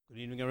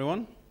Good evening,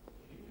 everyone.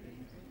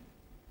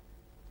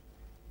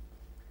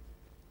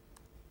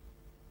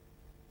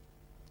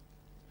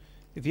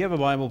 If you have a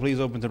Bible, please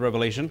open to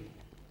Revelation.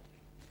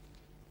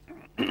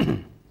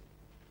 I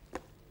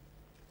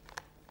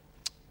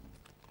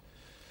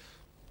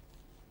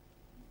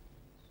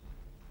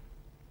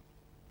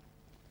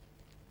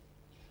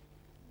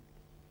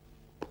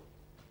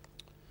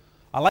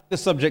like the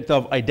subject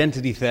of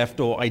identity theft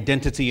or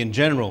identity in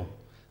general.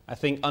 I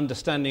think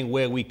understanding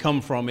where we come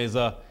from is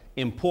an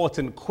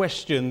important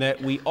question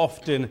that we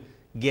often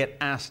get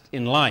asked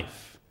in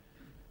life.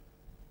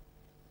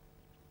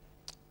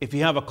 If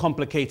you have a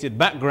complicated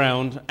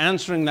background,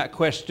 answering that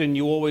question,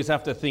 you always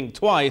have to think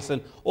twice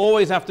and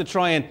always have to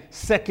try and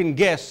second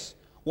guess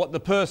what the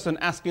person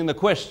asking the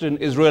question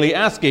is really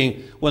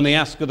asking when they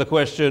ask the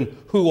question,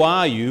 who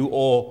are you,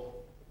 or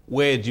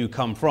where do you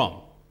come from?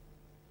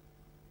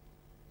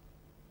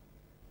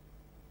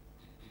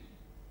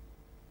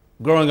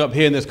 Growing up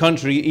here in this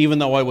country, even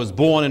though I was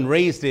born and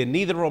raised here,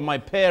 neither of my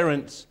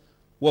parents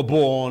were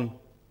born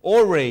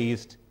or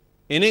raised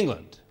in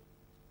England.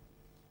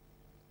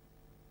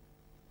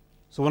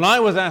 So when I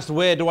was asked,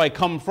 where do I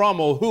come from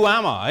or who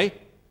am I?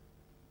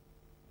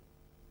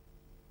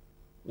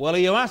 Well, are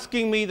you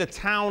asking me the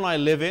town I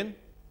live in?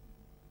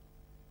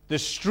 The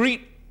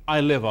street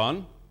I live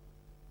on?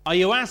 Are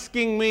you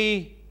asking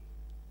me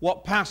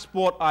what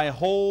passport I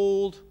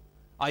hold?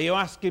 Are you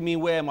asking me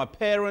where my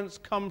parents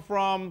come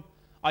from?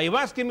 Are you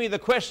asking me the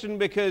question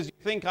because you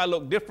think I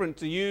look different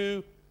to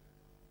you?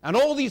 And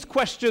all these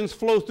questions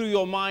flow through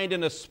your mind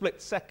in a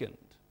split second.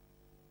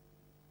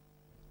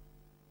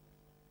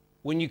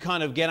 When you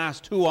kind of get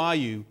asked, who are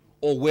you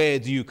or where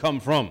do you come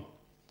from?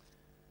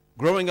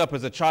 Growing up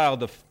as a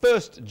child of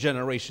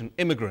first-generation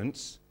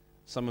immigrants,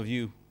 some of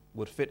you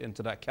would fit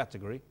into that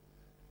category,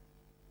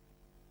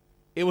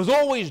 it was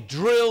always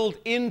drilled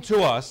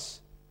into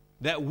us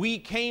that we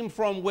came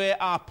from where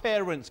our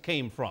parents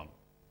came from.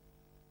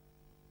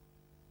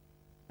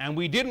 And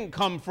we didn't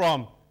come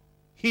from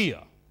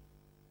here.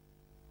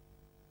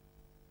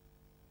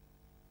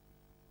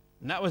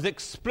 And that was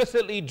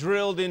explicitly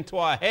drilled into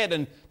our head.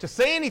 And to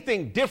say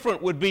anything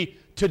different would be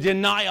to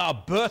deny our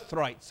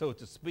birthright, so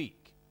to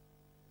speak.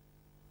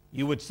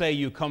 You would say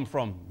you come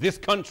from this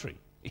country,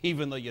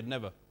 even though you'd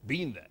never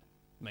been there,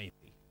 maybe.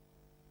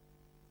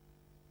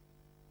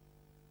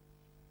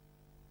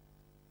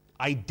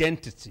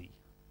 Identity.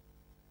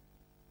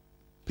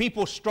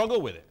 People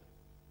struggle with it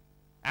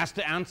as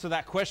to answer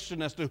that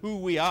question as to who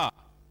we are.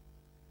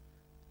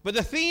 But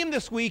the theme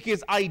this week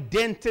is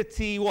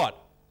identity what?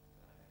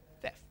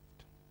 Theft.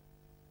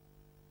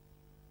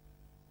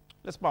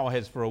 Let's bow our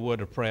heads for a word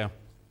of prayer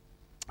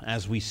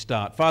as we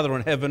start. Father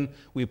in heaven,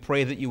 we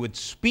pray that you would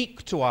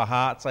speak to our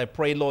hearts. I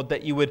pray, Lord,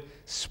 that you would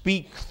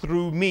speak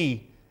through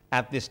me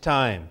at this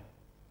time.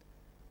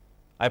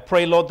 I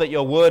pray, Lord, that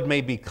your word may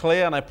be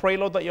clear, and I pray,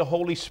 Lord, that your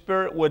Holy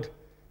Spirit would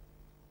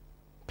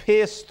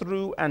pierce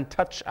through and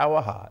touch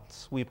our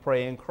hearts. We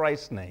pray in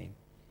Christ's name.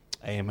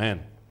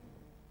 Amen.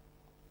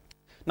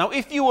 Now,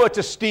 if you were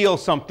to steal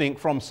something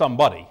from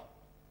somebody,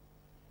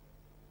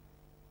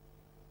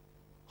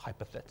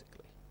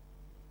 hypothetically,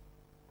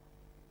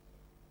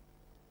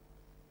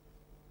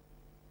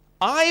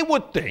 I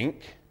would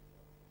think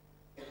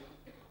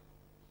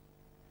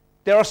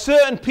there are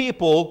certain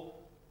people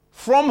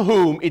from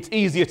whom it's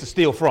easier to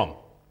steal from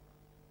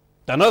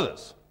than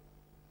others.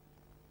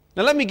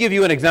 Now, let me give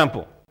you an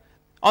example.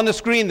 On the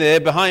screen there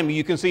behind me,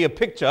 you can see a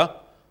picture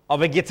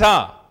of a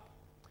guitar.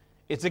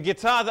 It's a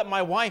guitar that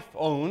my wife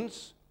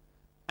owns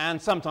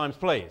and sometimes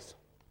plays.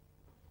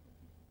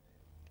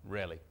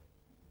 Really.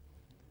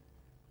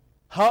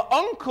 Her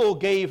uncle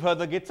gave her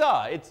the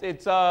guitar. It's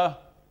kind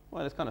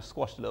of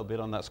squashed a little bit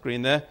on that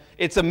screen there.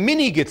 It's a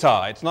mini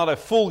guitar. It's not a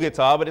full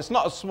guitar, but it's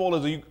not as small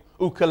as a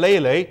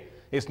ukulele.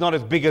 It's not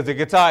as big as a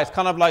guitar. It's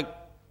kind of like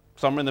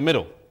somewhere in the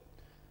middle.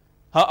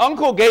 Her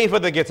uncle gave her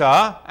the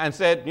guitar and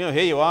said, here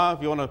you are.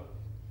 If you want to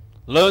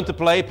learn to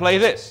play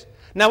this.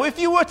 Now, if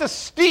you were to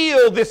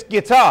steal this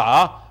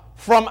guitar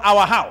from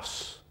our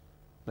house,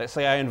 let's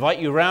say I invite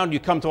you around, you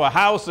come to our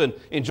house and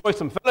enjoy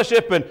some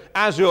fellowship, and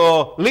as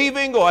you're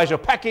leaving or as you're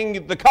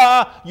packing the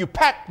car, you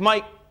pack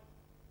my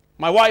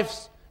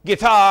wife's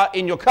guitar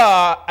in your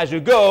car as you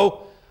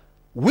go,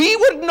 we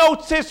would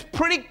notice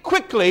pretty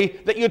quickly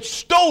that you'd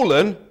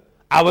stolen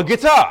our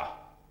guitar.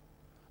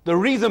 The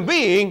reason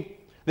being,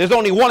 there's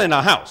only one in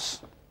our house.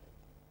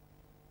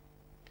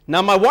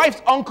 Now, my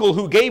wife's uncle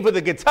who gave her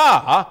the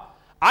guitar,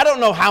 I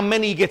don't know how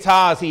many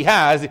guitars he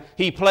has.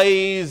 He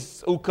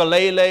plays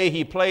ukulele,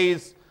 he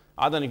plays,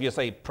 I don't know if you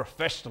say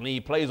professionally, he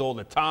plays all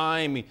the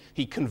time.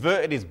 He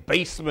converted his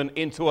basement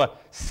into a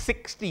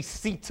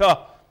 60-seater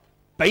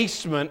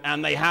basement,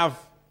 and they have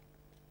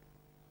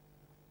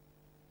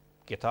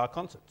guitar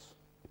concerts,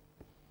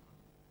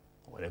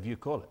 whatever you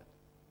call it.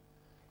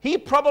 He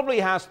probably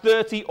has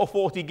 30 or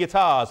 40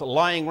 guitars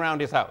lying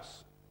around his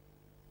house,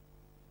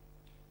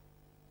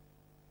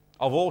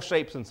 of all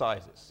shapes and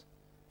sizes.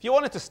 If you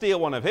wanted to steal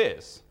one of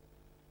his,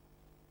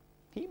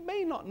 he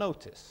may not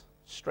notice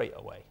straight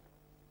away.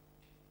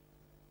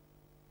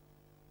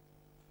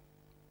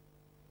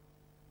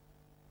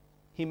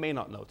 he may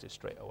not notice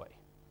straight away.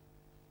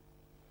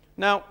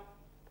 Now,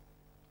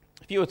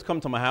 if you were to come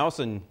to my house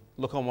and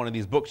look on one of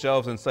these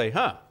bookshelves and say,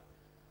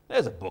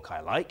 there's a book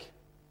I like,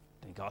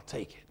 I think I'll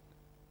take it.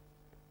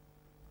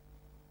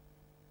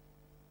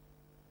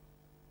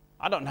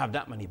 I don't have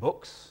that many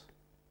books,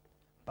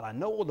 but I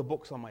know all the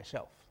books on my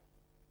shelf.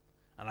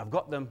 And I've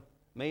got them,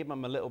 maybe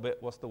I'm a little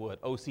bit,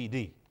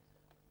 OCD.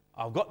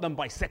 I've got them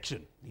by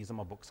section. These are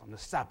my books on the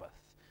Sabbath.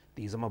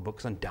 These are my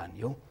books on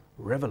Daniel,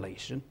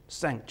 Revelation,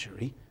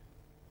 Sanctuary,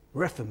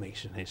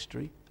 Reformation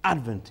history,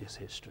 Adventist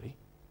history.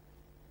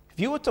 If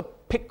you were to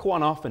pick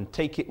one off and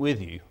take it with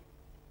you,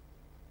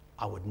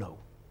 I would know.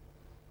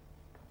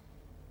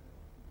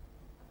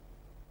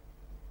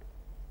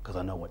 Because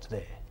I know what's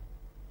there.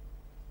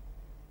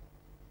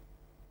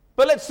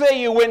 But let's say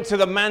you went to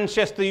the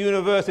Manchester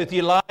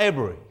University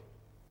Library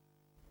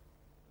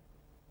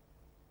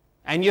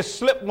and you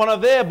slipped one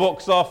of their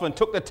books off and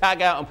took the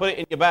tag out and put it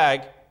in your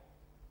bag.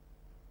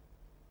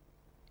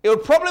 It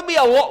would probably be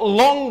a lot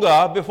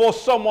longer before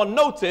someone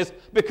noticed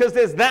because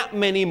there's that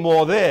many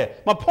more there.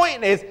 My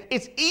point is,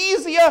 it's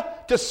easier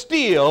to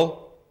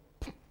steal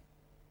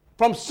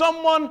from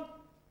someone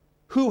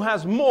who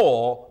has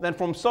more than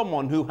from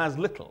someone who has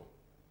little.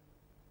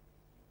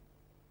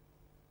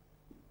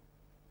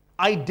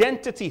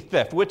 Identity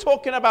theft. We're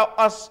talking about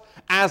us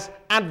as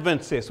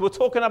Adventists. We're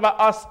talking about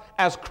us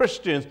as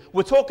Christians.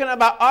 We're talking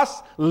about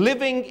us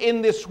living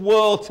in this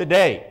world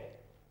today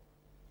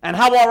and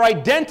how our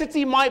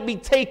identity might be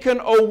taken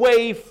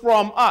away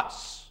from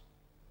us.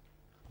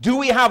 Do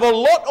we have a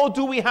lot or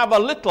do we have a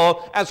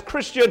little as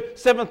Christian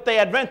Seventh-day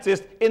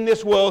Adventists in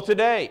this world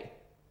today?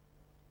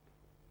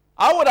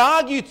 I would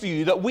argue to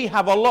you that we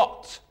have a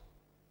lot.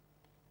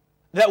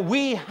 That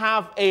we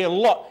have a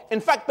lot.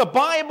 In fact, the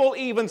Bible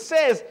even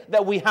says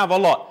that we have a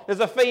lot. There's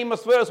a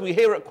famous verse, we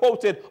hear it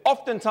quoted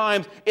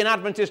oftentimes in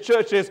Adventist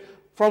churches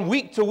from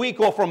week to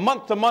week or from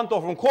month to month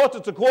or from quarter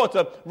to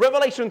quarter.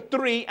 Revelation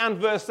 3 and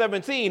verse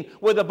 17,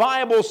 where the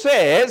Bible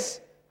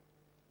says,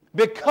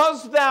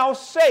 because thou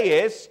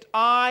sayest,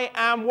 I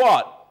am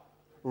what?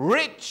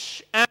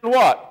 Rich and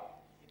what?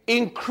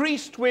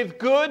 Increased with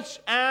goods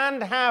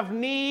and have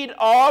need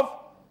of.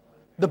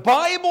 The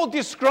Bible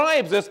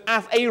describes us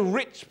as a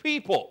rich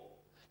people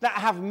that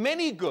have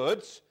many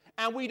goods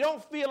and we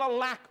don't feel a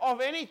lack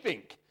of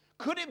anything.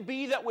 Could it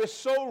be that we're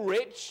so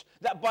rich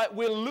that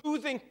we're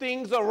losing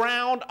things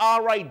around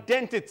our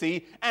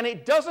identity and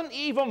it doesn't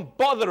even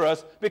bother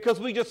us because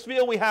we just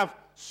feel we have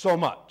so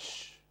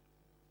much?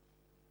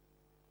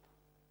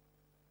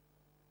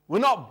 We're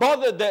not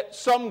bothered that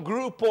some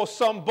group or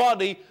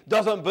somebody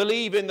doesn't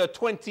believe in the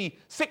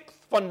 26th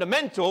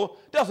fundamental.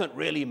 Doesn't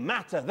really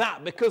matter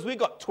that because we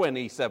got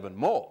 27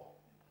 more.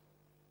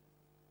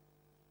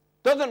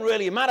 Doesn't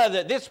really matter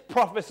that this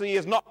prophecy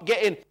is not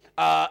getting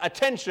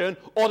attention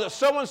or that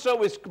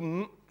so-and-so is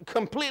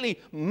completely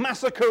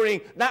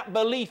massacring that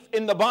belief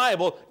in the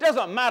Bible.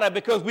 Doesn't matter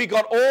because we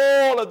got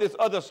all of this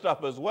other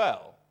stuff as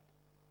well.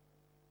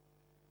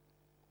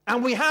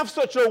 And we have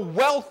such a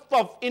wealth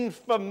of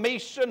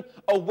information,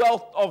 a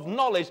wealth of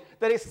knowledge,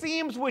 that it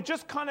seems we're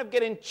just kind of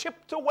getting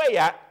chipped away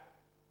at,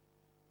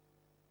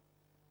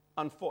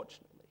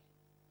 unfortunately.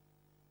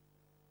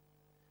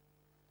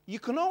 You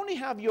can only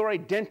have your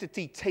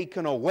identity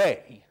taken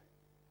away.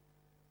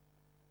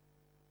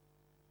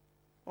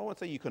 I won't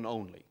say you can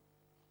only.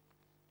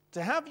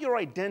 To have your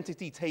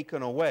identity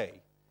taken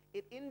away,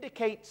 it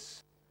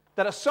indicates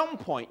that at some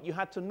point you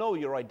had to know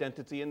your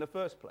identity in the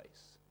first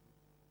place.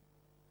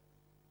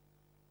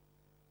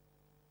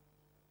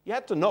 You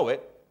had to know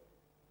it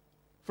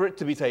for it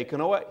to be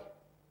taken away.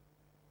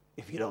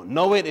 If you don't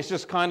know it, it's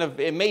just kind of,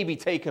 it may be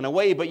taken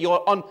away, but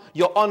you're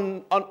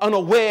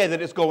unaware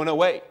that it's going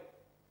away.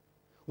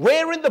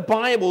 Where in the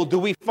Bible do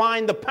we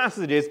find the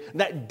passages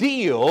that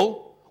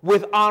deal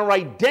with our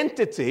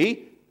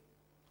identity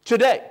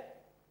today?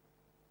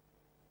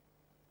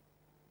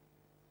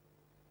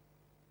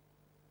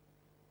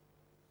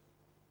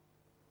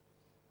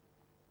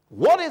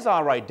 What is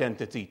our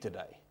identity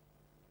today?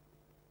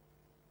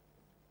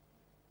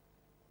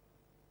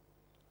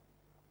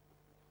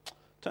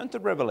 Turn to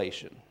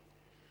Revelation.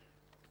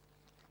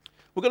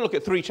 We're going to look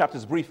at 3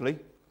 chapters briefly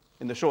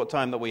in the short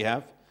time that we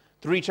have.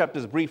 3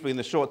 chapters briefly in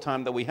the short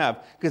time that we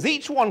have, because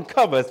each one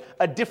covers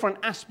a different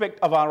aspect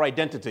of our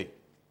identity.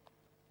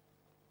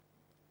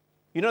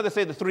 You know, they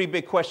say the 3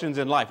 big questions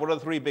in life. What are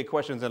the 3 big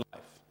questions in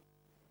life?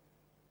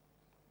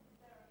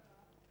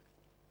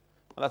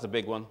 Well, that's a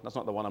big one. That's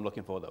not the one I'm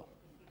looking for, though.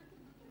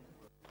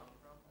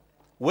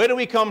 Where do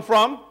we come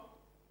from?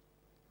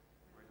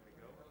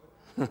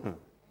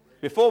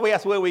 Before we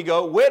ask where we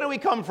go, where do we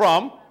come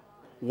from?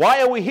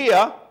 Why are we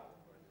here?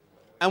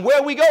 And where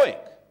are we going?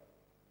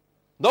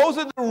 Those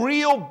are the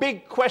real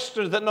big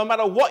questions that no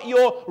matter what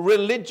your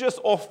religious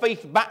or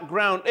faith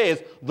background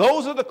is,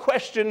 those are the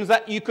questions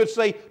that you could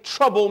say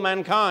trouble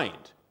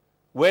mankind.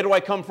 Where do I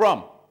come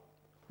from?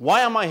 Why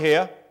am I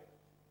here?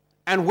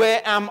 And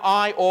where am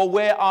I or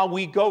where are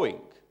we going?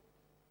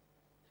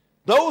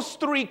 Those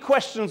three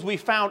questions we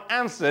found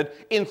answered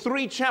in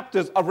 3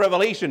 chapters of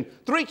Revelation.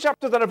 3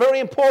 chapters that are very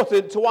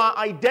important to our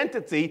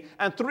identity,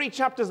 and 3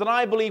 chapters that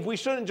I believe we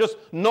shouldn't just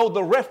know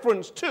the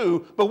reference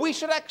to, but we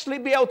should actually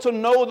be able to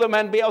know them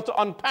and be able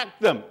to unpack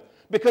them,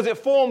 because it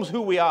forms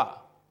who we are.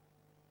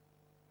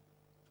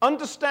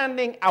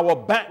 Understanding our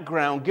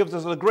background gives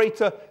us a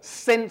greater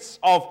sense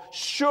of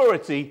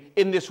surety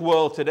in this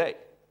world today.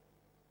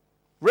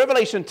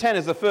 Revelation 10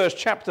 is the first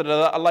chapter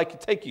that I'd like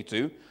to take you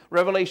to.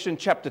 Revelation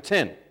chapter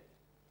 10.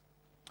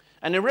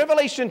 And in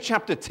Revelation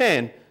chapter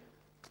 10,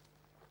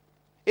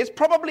 it's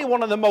probably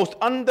one of the most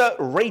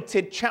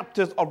underrated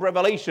chapters of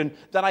Revelation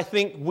that I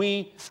think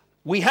we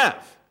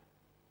have.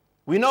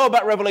 We know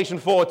about Revelation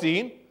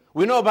 14.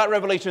 We know about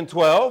Revelation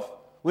 12.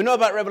 We know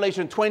about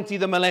Revelation 20,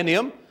 the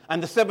millennium.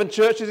 And the 7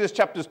 churches is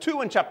chapters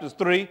 2 and chapters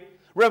 3.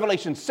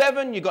 Revelation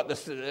 7, you got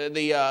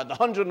the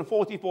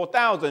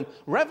 144,000.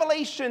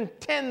 Revelation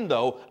 10,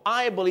 though,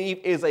 I believe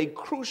is a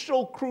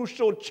crucial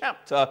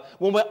chapter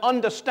when we're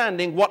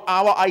understanding what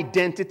our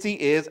identity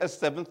is as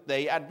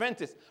Seventh-day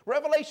Adventists.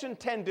 Revelation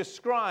 10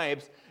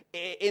 describes,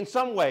 in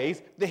some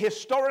ways, the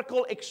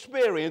historical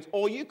experience,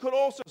 or you could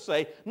also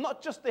say,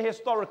 not just the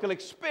historical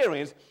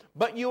experience,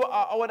 but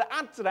I would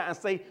add to that and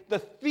say the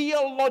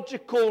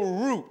theological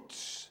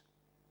roots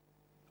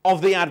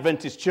of the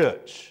Adventist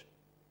church.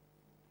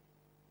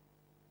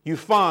 You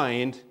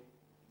find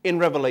in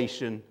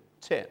Revelation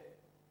 10.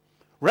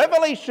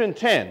 Revelation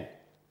 10,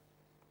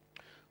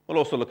 we'll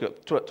also look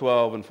at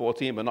 12 and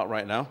 14, but not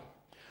right now.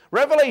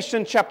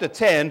 Revelation chapter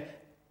 10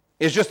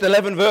 is just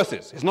 11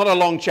 verses. It's not a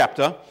long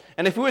chapter.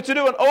 And if we were to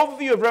do an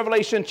overview of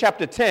Revelation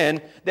chapter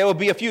 10, there would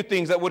be a few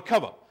things that would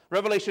cover.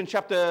 Revelation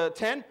chapter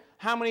 10,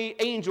 how many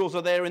angels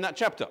are there in that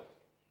chapter?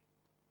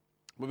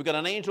 We've got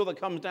an angel that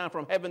comes down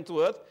from heaven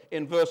to earth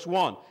in verse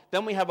 1.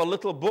 Then we have a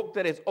little book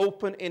that is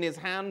open in his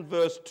hand,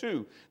 verse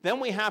 2. Then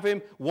we have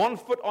him 1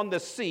 foot on the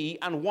sea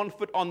and 1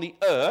 foot on the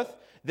earth.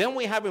 Then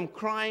we have him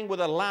crying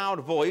with a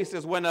loud voice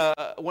as when a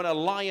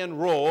lion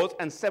roars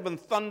and 7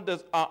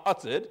 thunders are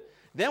uttered.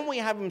 Then we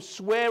have him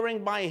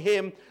swearing by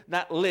him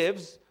that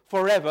lives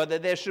forever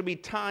that there should be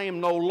time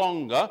no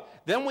longer.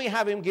 Then we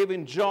have him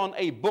giving John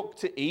a book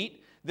to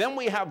eat. Then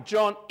we have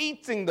John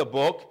eating the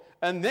book.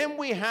 And then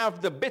we have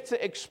the bitter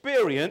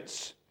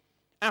experience.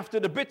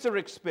 After the bitter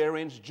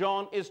experience,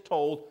 John is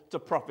told to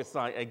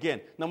prophesy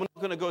again. Now, we're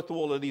not going to go through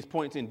all of these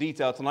points in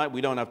detail tonight.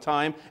 We don't have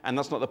time, and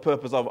that's not the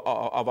purpose of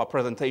our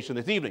presentation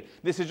this evening.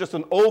 This is just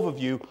an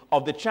overview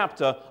of the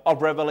chapter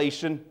of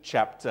Revelation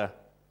chapter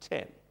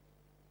 10.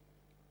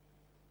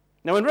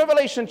 Now, in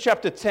Revelation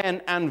chapter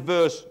 10 and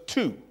verse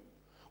 2,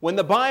 when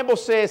the Bible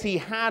says he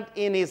had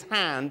in his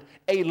hand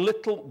a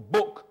little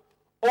book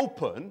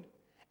open,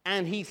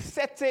 and he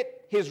set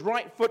it, his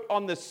right foot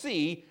on the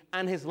sea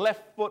and his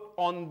left foot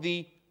on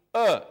the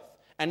earth.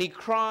 And he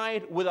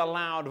cried with a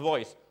loud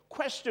voice.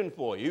 Question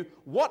for you,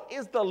 what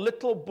is the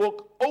little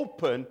book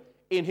open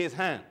in his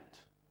hand?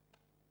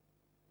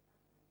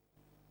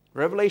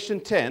 Revelation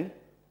 10,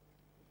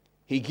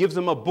 he gives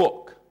him a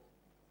book.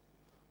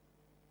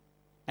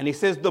 And he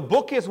says the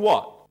book is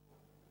what?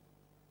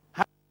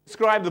 How do you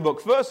describe the book?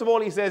 First of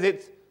all, he says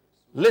it's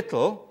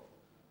little.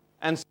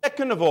 And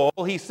second of all,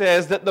 he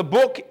says that the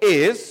book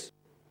is,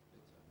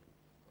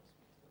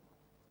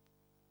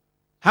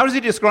 how does he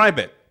describe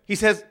it? He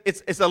says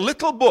it's a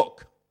little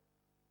book.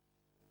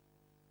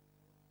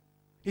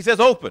 He says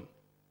open.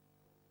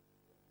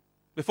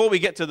 Before we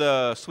get to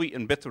the sweet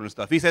and bitter and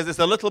stuff, he says it's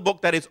a little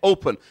book that is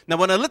open. Now,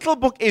 when a little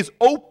book is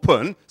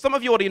open, some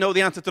of you already know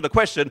the answer to the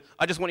question.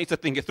 I just want you to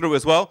think it through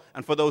as well.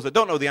 And for those that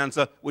don't know the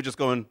answer, we're just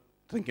going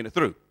thinking it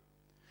through.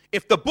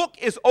 If the book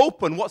is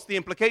open, what's the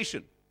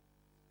implication?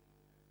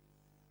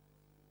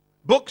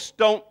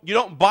 You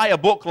don't buy a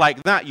book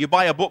like that. You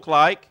buy a book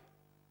like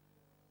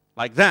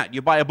that.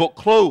 You buy a book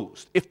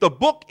closed. If the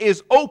book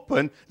is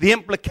open, the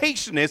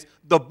implication is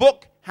the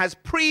book has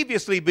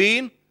previously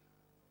been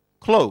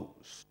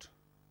closed.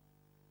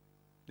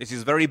 This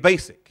is very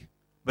basic,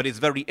 but it's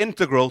very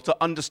integral to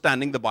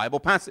understanding the Bible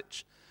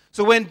passage.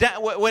 So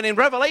when in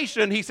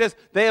Revelation he says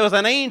there was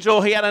an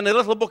angel, he had a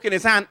little book in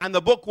his hand, and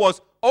the book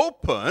was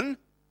open,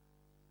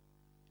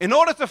 in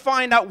order to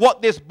find out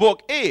what this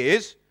book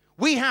is,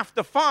 we have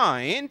to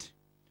find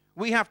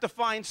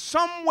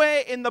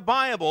somewhere in the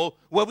Bible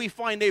where we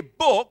find a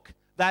book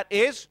that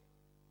is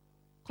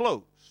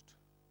closed.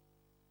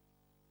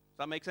 Does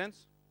that make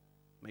sense?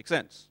 Makes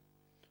sense.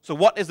 So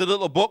what is the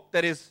little book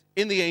that is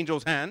in the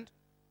angel's hand?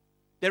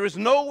 There is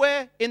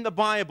nowhere in the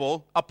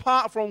Bible,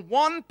 apart from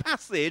one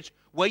passage,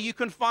 where you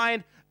can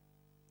find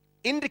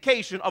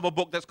indication of a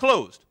book that's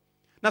closed.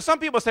 Now, some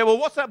people say, well,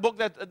 what's that book,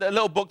 the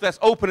little book that's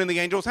open in the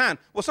angel's hand?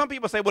 Well, some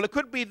people say, well, it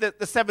could be the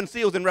 7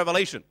 seals in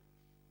Revelation.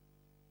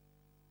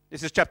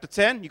 This is chapter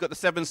 10. You've got the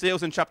 7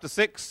 seals in chapter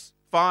 6,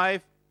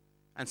 5,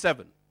 and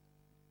 7.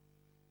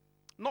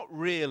 Not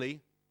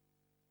really.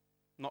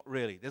 Not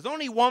really. There's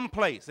only one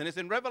place, and it's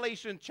in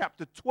Revelation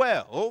chapter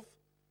 12.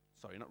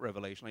 Sorry, not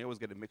Revelation. I always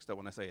get it mixed up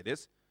when I say it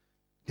is.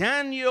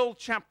 Daniel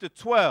chapter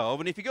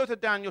 12. And if you go to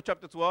Daniel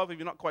chapter 12, if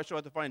you're not quite sure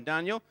how to find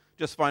Daniel,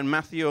 just find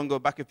Matthew and go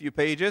back a few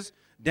pages.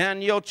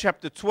 Daniel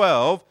chapter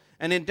 12.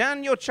 And in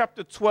Daniel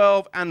chapter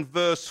 12 and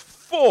verse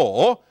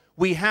 4,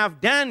 we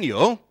have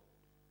Daniel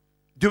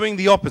doing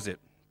the opposite.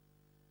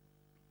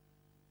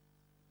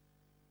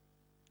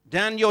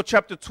 Daniel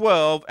chapter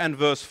 12 and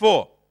verse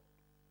 4.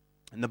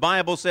 And the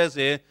Bible says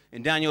here,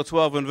 in Daniel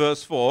 12 and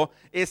verse 4,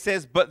 it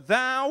says, "But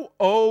thou,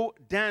 O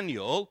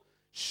Daniel,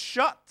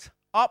 shut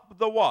up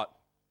the" what?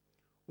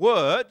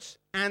 "Words,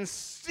 and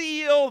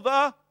seal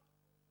the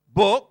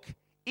book,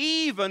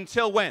 even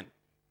till" when?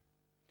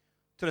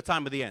 "To the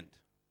time of the end."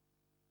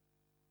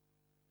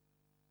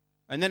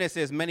 And then it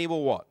says, "Many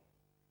will" what?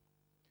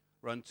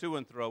 "Run to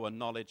and fro, and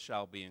knowledge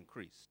shall be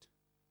increased."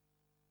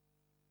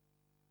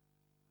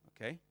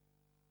 Okay?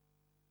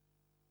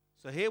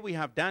 So here we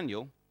have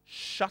Daniel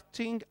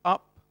shutting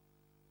up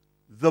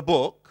the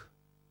book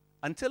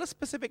until a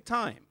specific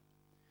time.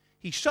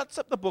 He shuts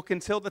up the book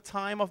until the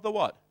time of the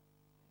what?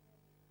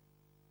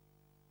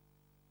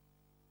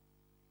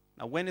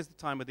 Now, when is the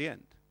time of the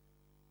end?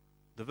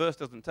 The verse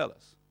doesn't tell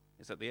us.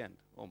 It's at the end,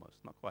 almost,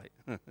 not quite.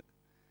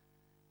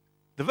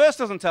 The verse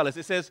doesn't tell us.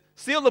 It says,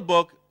 seal the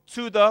book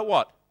to the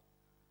what?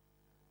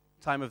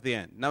 Time of the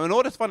end. Now, in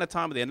order to find the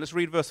time of the end, let's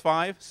read verse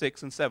 5,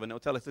 6, and 7. It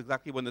will tell us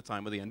exactly when the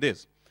time of the end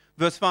is.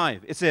 Verse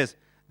 5, it says,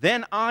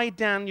 "Then I,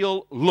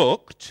 Daniel,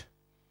 looked,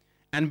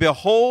 and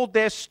behold,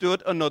 there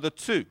stood another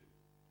two.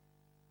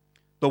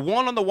 The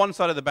one on the one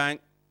side of the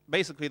bank."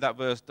 Basically, that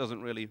verse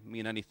doesn't really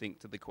mean anything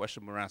to the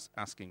question we're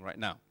asking right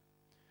now.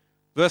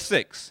 Verse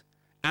 6,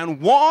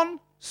 "And one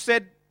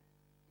said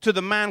to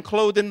the man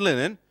clothed in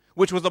linen,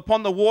 which was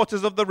upon the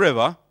waters of the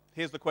river,"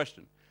 here's the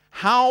question,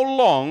 "How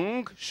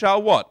long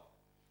shall" what?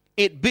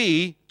 "It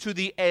be to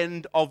the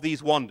end of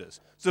these wonders?"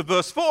 So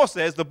verse 4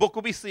 says the book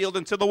will be sealed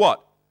until the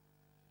what?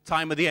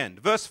 Time of the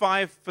end. Verse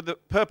 5, for the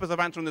purpose of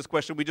answering this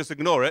question, we just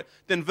ignore it.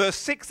 Then verse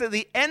 6, at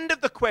the end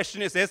of the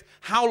question, it says,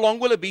 how long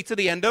will it be to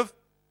the end of?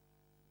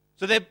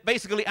 So they're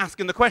basically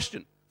asking the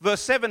question.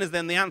 Verse 7 is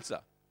then the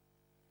answer.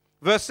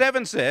 Verse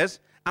 7 says,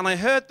 "And I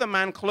heard the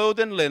man clothed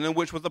in linen,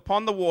 which was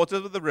upon the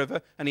waters of the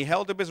river, and he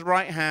held up his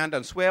right hand,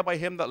 and sware by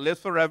him that lives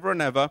forever and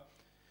ever,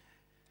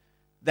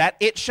 that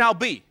it shall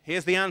be,"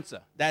 here's the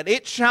answer, "that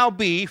it shall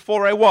be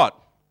for a"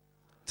 what?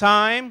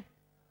 "Time,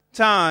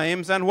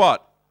 times, and"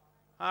 what?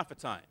 "Half a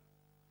time."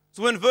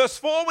 So in verse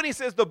 4, when he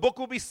says the book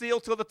will be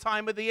sealed till the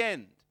time of the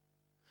end,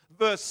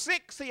 verse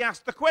 6, he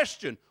asks the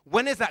question,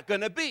 when is that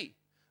going to be?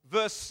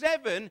 Verse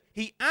 7,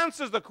 he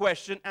answers the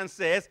question and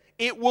says,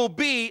 it will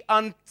be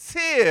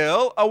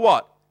until a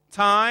what?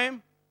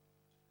 Time,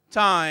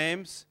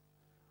 times,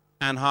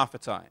 and half a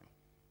time.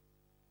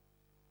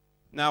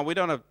 Now, we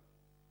don't have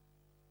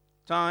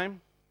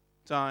time,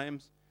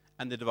 times,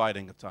 and the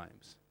dividing of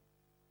times.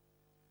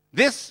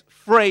 This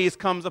phrase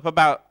comes up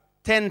about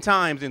 10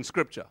 times in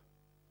Scripture.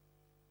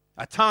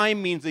 A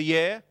time means a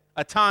year,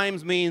 a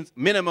times means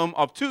minimum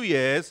of 2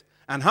 years,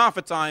 and half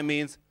a time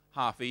means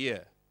half a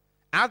year.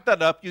 Add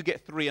that up, you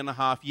get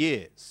 3.5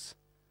 years.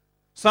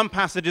 Some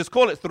passages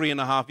call it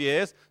 3.5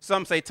 years.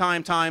 Some say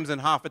time, times,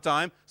 and half a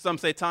time. Some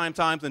say time,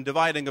 times, and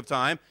dividing of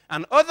time.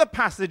 And other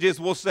passages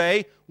will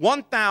say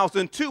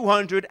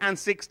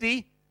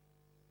 1,260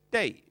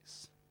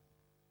 days,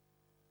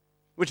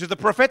 which is the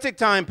prophetic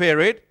time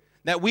period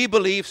that we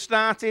believe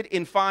started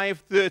in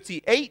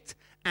 538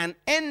 and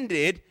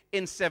ended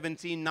in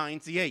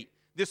 1798.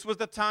 This was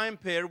the time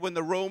period when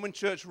the Roman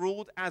Church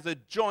ruled as a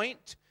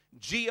joint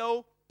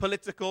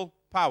geopolitical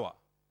power.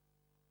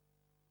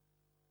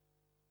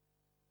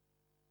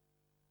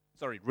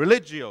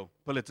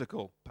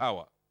 Religio-political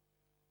power.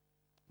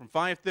 From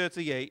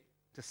 538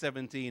 to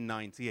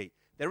 1798.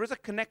 There is a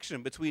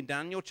connection between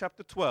Daniel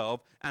chapter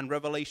 12 and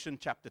Revelation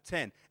chapter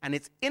 10, and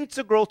it's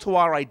integral to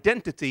our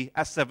identity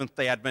as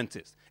Seventh-day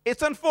Adventists.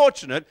 It's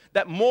unfortunate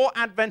that more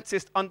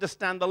Adventists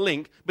understand the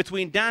link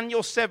between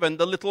Daniel 7,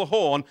 the little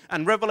horn,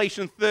 and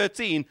Revelation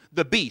 13,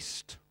 the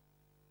beast,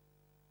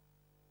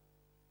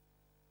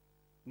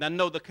 than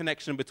know the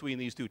connection between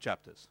these two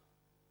chapters.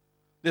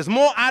 There's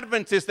more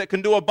Adventists that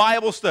can do a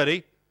Bible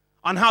study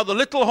on how the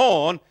little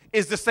horn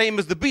is the same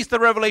as the beast of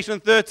Revelation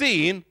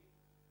 13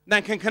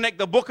 than can connect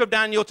the book of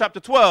Daniel chapter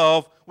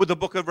 12 with the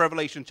book of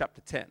Revelation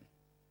chapter 10.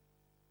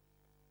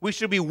 We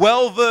should be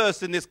well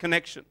versed in this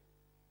connection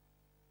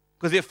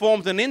because it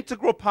forms an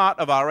integral part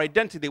of our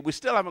identity we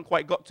still haven't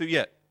quite got to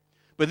yet.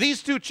 But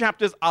these two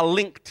chapters are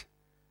linked.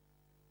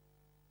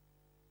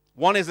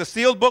 One is a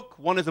sealed book,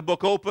 one is a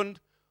book opened.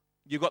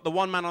 You've got the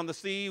one man on the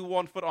sea,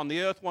 1 foot on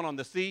the earth, one on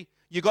the sea.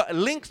 You've got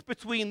links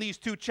between these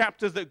two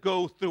chapters that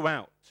go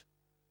throughout.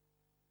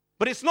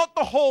 But it's not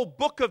the whole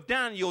book of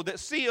Daniel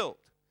that's sealed.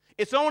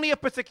 It's only a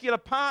particular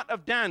part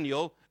of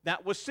Daniel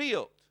that was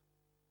sealed.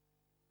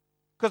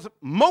 Because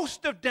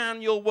most of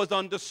Daniel was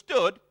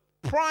understood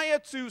prior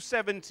to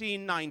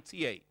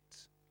 1798.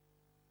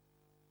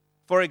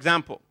 For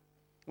example,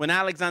 when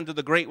Alexander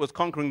the Great was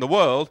conquering the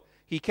world,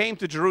 he came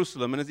to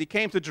Jerusalem, and as he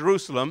came to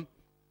Jerusalem,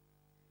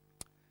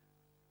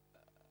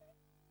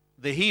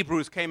 the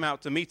Hebrews came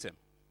out to meet him.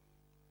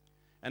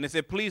 And they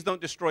said, please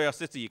don't destroy our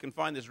city. You can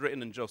find this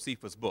written in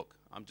Josephus' book.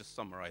 I'm just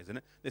summarizing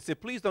it. They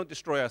said, please don't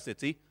destroy our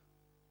city.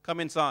 Come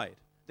inside.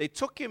 They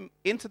took him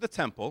into the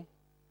temple.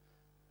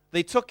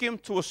 They took him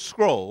to a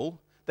scroll.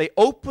 They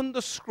opened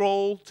the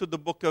scroll to the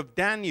book of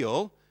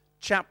Daniel,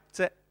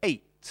 chapter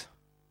 8.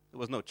 There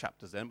was no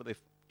chapters then, but they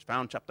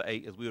found chapter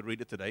 8 as we would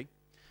read it today.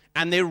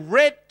 And they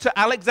read to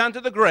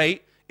Alexander the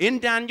Great in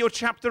Daniel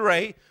chapter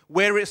 8,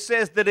 where it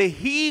says that a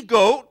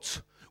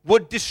he-goat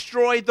would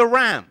destroy the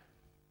ram.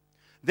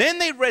 Then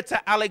they read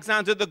to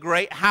Alexander the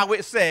Great how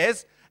it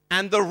says,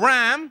 and the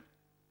ram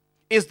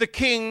is the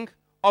king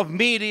of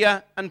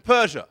Media and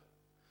Persia.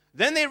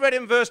 Then they read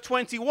in verse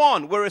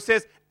 21 where it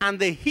says, and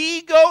the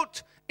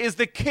he-goat is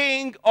the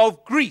king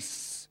of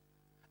Greece,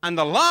 and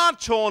the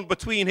large horn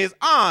between his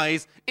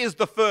eyes is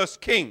the first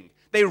king.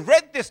 They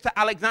read this to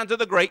Alexander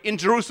the Great in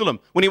Jerusalem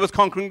when he was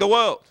conquering the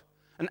world.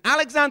 And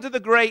Alexander the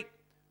Great,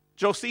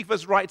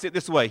 Josephus writes it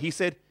this way. He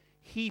said,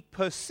 he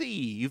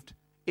perceived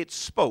it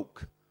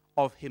spoke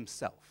of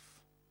himself.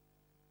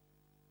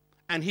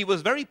 And he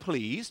was very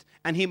pleased,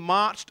 and he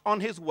marched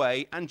on his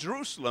way, and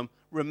Jerusalem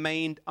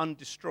remained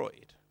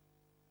undestroyed.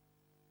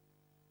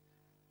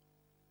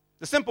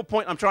 The simple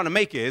point I'm trying to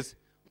make is,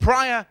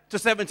 prior to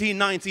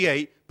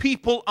 1798,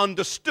 people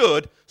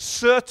understood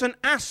certain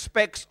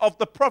aspects of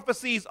the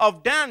prophecies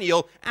of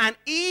Daniel, and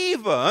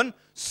even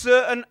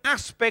certain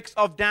aspects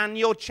of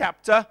Daniel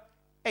chapter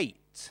 8.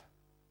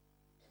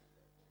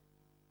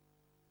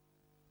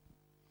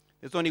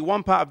 There's only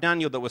one part of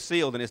Daniel that was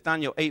sealed, and it's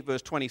Daniel 8,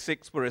 verse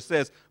 26, where it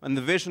says, and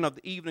the vision of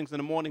the evenings and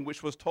the morning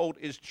which was told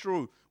is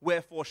true.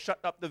 Wherefore shut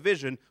up the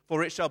vision,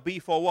 for it shall be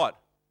for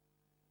what?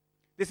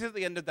 This is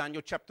the end of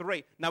Daniel chapter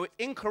 8. Now, it's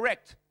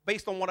incorrect,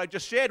 based on what I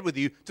just shared with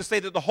you, to say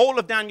that the whole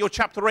of Daniel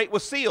chapter 8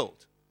 was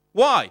sealed.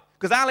 Why?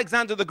 Because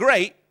Alexander the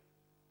Great,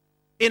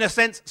 in a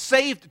sense,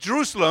 saved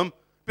Jerusalem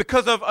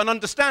because of an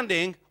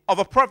understanding of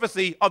a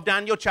prophecy of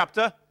Daniel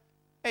chapter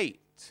 8.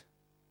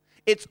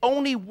 It's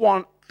only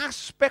one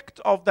aspect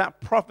of that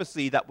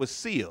prophecy that was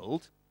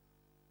sealed,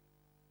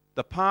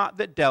 the part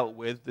that dealt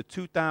with the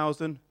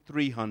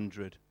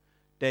 2,300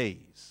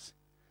 days.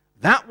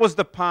 That was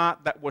the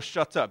part that was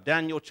shut up.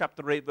 Daniel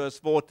chapter 8, verse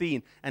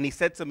 14. And he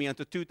said to me,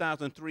 unto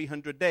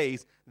 2,300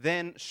 days,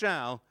 then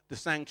shall the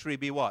sanctuary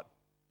be what?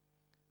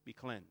 Be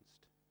cleansed.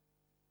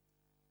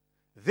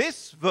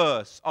 This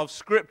verse of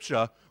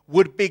Scripture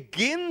would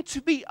begin to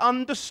be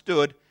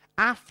understood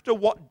after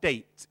what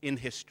date in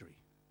history?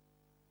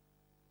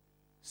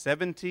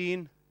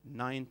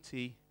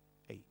 1798.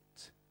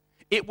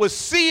 It was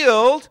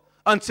sealed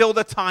until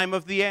the time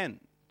of the end.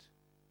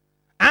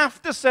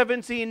 After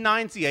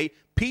 1798,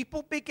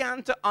 people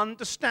began to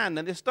understand,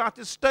 and they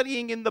started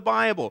studying in the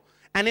Bible.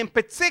 And in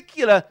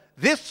particular,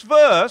 this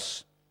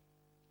verse,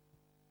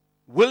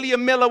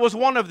 William Miller was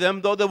one of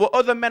them, though there were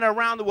other men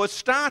around the world,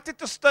 started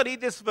to study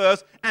this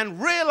verse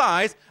and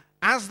realized,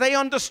 as they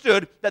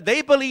understood, that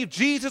they believed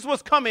Jesus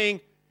was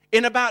coming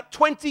in about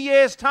 20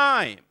 years'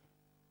 time.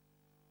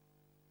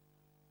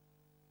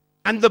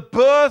 And the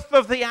birth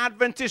of the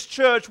Adventist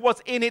church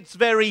was in its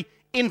very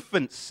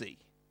infancy.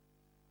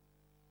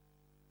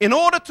 In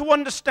order to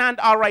understand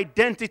our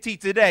identity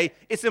today,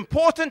 it's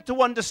important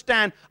to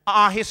understand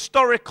our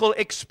historical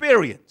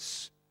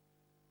experience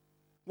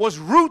was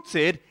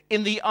rooted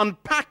in the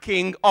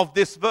unpacking of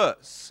this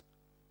verse.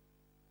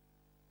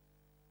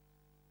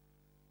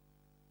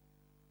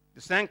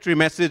 The sanctuary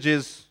message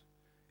is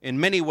in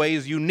many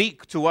ways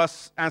unique to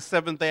us as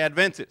Seventh-day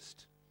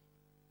Adventists.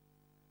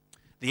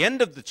 The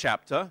end of the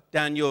chapter,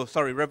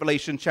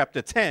 Revelation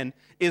chapter 10,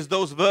 is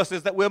those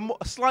verses that we're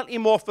slightly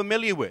more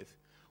familiar with,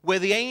 where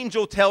the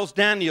angel tells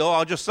Daniel,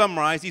 I'll just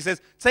summarize, he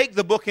says, take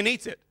the book and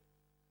eat it.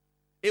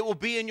 It will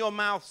be in your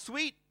mouth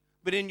sweet,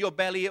 but in your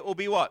belly it will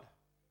be what?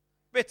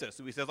 Bitter.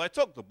 So he says, I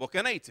took the book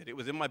and ate it. It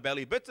was in my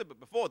belly bitter, but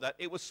before that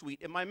it was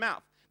sweet in my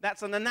mouth.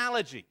 That's an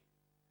analogy.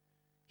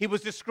 He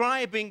was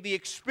describing the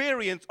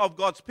experience of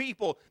God's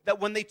people, that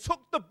when they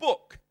took the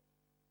book,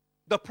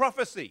 the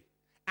prophecy,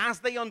 as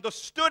they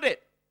understood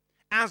it,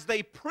 as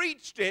they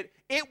preached it,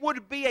 it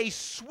would be a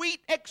sweet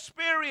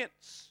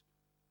experience.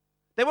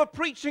 They were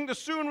preaching the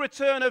soon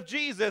return of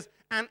Jesus,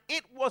 and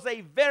it was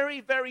a very,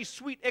 very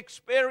sweet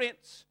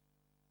experience.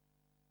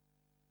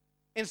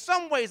 In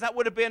some ways, that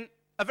would have been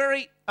a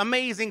very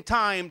amazing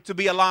time to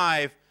be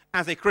alive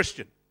as a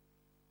Christian.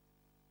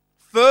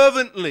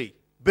 Fervently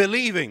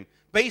believing,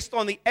 based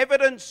on the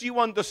evidence you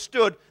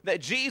understood, that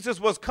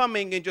Jesus was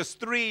coming in just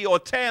 3 or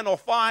 10 or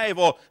 5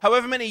 or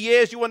however many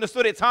years you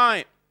understood it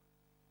time.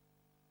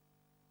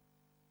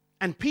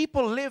 And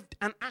people lived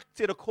and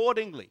acted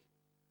accordingly.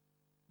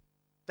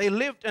 They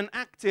lived and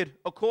acted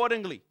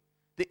accordingly.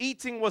 The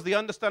eating was the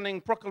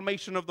understanding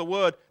proclamation of the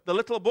word. The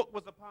little book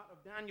was a part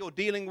of Daniel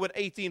dealing with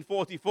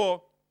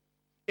 1844.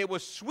 It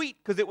was sweet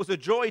because it was a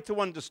joy to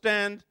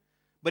understand,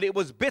 but it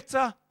was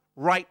bitter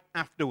right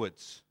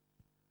afterwards.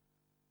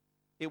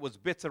 It was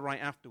bitter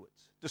right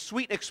afterwards. The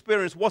sweet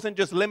experience wasn't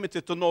just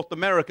limited to North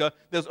America.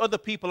 There's other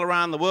people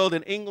around the world.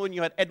 In England,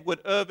 you had Edward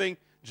Irving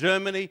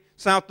Germany,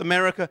 South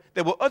America.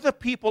 There were other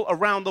people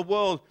around the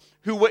world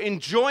who were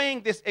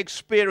enjoying this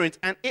experience,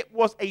 and it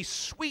was a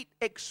sweet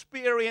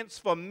experience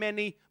for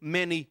many,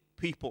 many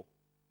people.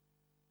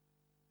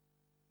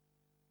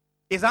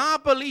 Is our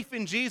belief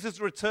in Jesus'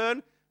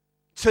 return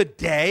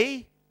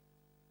today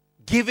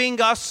giving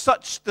us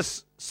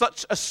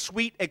such a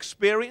sweet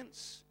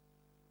experience?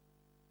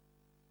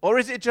 Or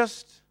is it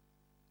just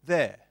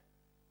there?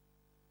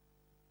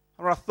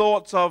 Are our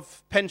thoughts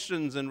of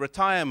pensions and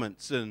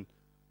retirements and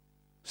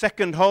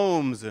second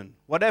homes and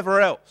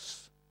whatever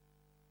else?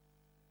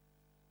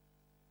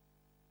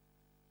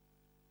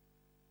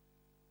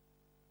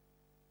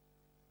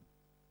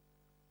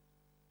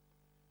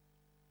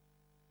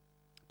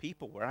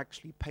 People were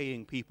actually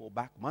paying people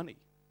back money,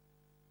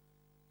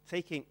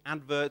 taking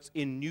adverts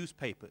in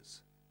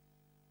newspapers.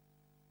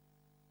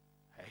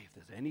 Hey, if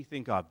there's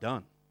anything I've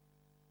done,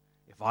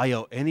 if I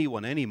owe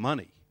anyone any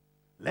money,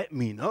 let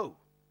me know.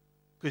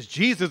 Because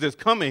Jesus is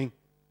coming,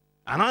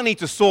 and I need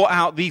to sort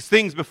out these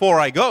things before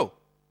I go.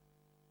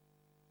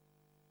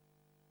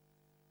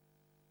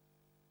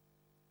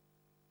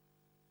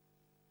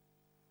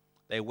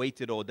 They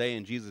waited all day,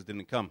 and Jesus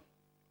didn't come.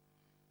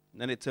 And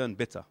then it turned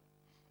bitter.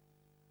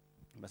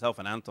 Myself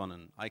and Anton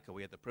and Ika,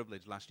 we had the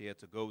privilege last year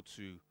to go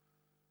to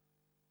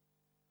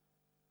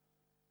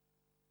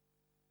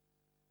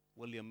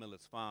William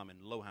Miller's farm in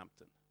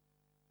Lowhampton.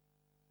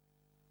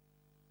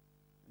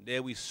 And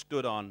there we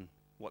stood on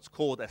what's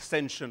called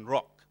Ascension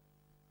Rock,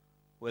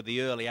 where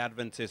the early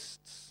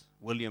Adventists,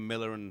 William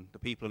Miller and the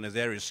people in his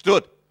area,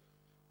 stood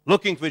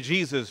looking for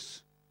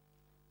Jesus'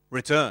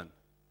 return.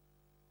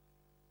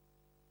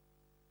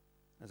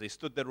 As they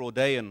stood there all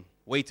day and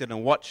waited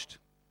and watched,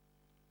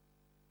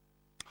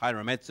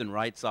 Hiram Edson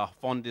writes, our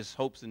fondest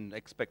hopes and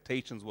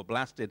expectations were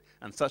blasted,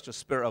 and such a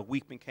spirit of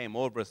weeping came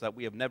over us that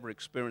we have never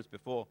experienced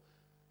before.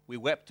 We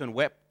wept and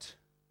wept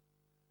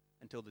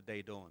until the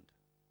day dawned.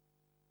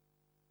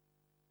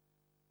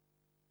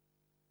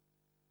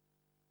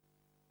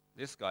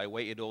 This guy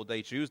waited all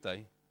day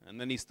Tuesday, and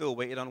then he still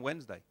waited on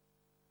Wednesday.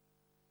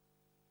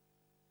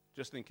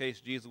 Just in case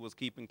Jesus was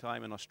keeping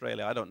time in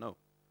Australia, I don't know.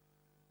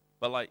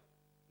 But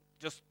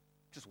just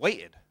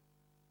waited.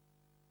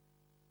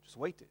 Just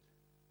waited.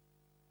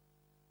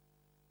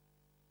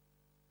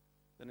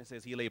 Then it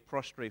says he lay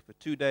prostrate for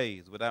 2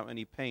 days without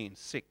any pain,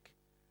 sick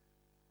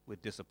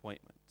with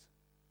disappointment.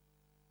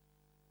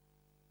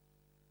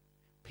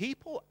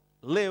 People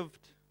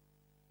lived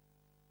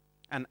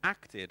and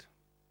acted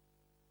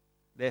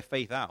their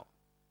faith out.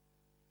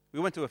 We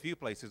went to a few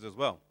places as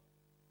well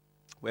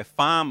where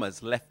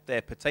farmers left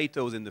their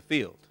potatoes in the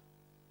field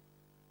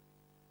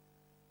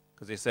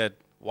because they said,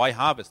 why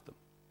harvest them?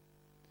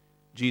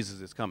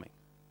 Jesus is coming.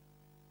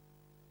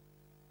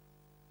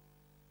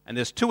 And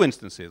there's 2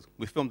 instances.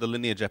 We filmed a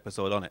lineage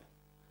episode on it.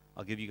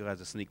 I'll give you guys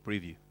a sneak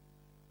preview.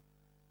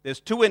 There's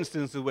 2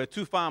 instances where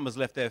 2 farmers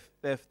left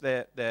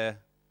their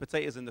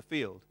potatoes in the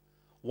field.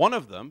 One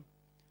of them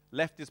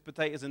left his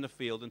potatoes in the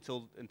field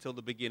until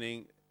the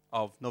beginning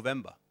of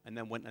November and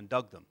then went and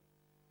dug them.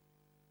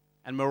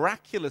 And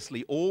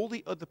miraculously, all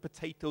the other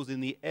potatoes in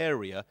the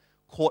area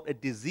caught a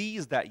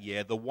disease that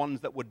year, the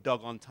ones that were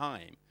dug on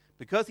time.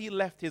 Because he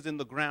left his in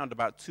the ground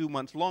about 2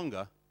 months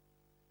longer,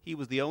 he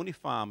was the only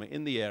farmer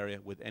in the area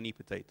with any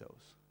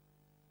potatoes.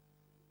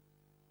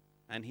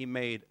 And he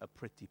made a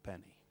pretty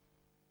penny.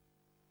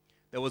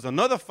 There was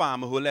another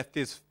farmer who left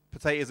his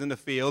potatoes in the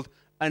field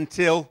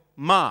until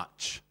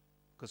March,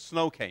 because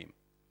snow came.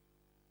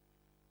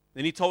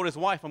 Then he told his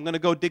wife, I'm going to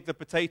go dig the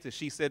potatoes.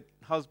 She said,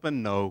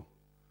 husband, no.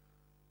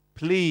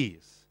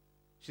 Please.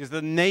 She said,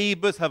 the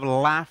neighbors have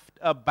laughed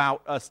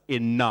about us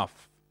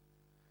enough.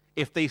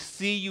 If they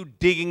see you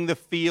digging the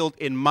field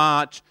in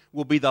March,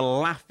 we'll be the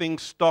laughing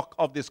stock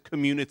of this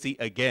community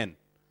again.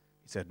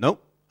 He said,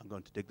 nope, I'm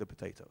going to dig the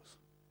potatoes.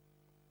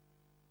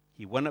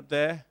 He went up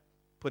there,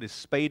 put his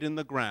spade in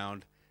the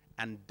ground,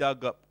 and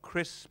dug up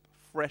crisp,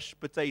 fresh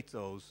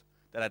potatoes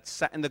that had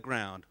sat in the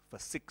ground for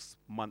 6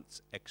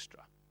 months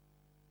extra.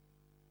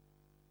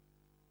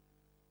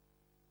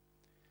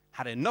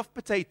 Had enough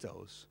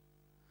potatoes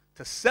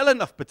to sell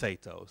enough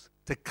potatoes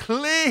to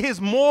clear his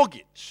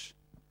mortgage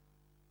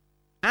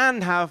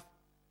and have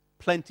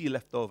plenty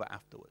left over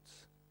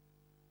afterwards.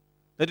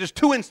 There are just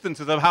 2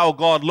 instances of how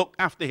God looked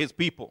after his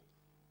people.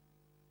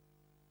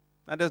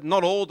 Now,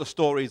 not all the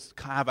stories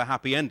have a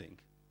happy ending.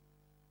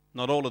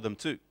 Not all of them,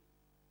 too.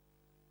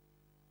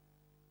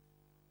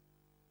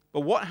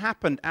 But what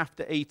happened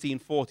after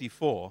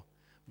 1844,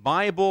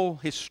 Bible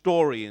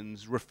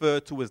historians refer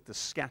to as the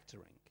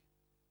scattering.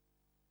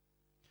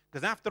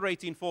 Because after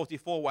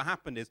 1844, what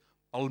happened is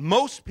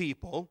most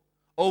people,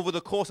 over the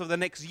course of the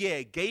next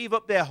year, gave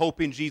up their hope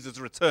in Jesus'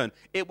 return.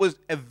 It was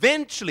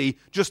eventually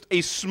just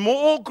a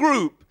small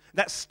group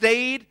that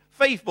stayed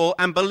faithful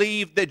and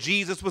believed that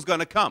Jesus was going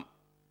to come.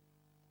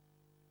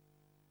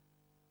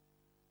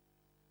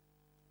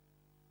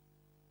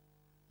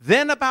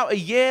 Then about a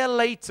year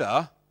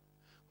later,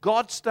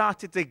 God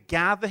started to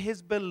gather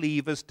his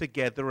believers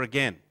together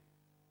again.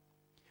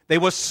 They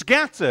were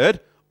scattered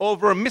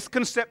over a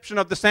misconception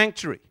of the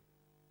sanctuary.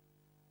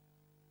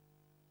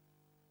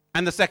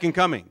 and the second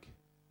coming.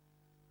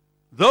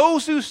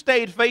 Those who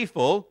stayed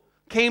faithful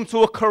came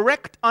to a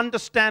correct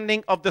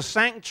understanding of the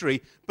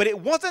sanctuary, but it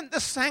wasn't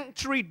the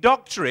sanctuary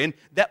doctrine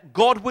that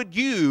God would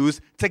use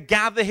to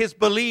gather his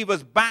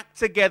believers back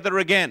together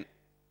again,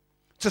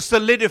 to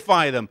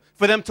solidify them,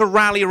 for them to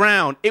rally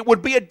around. It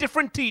would be a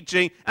different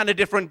teaching and a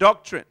different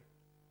doctrine.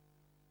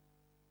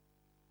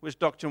 Which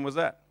doctrine was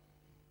that?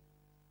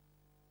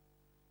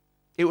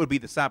 It would be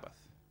the Sabbath.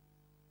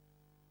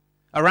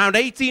 Around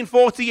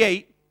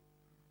 1848,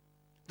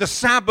 the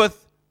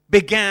Sabbath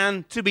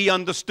began to be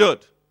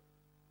understood.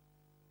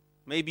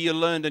 Maybe you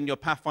learned in your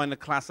Pathfinder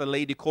class a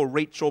lady called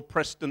Rachel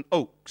Preston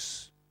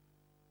Oakes,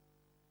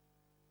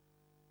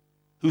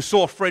 who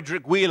saw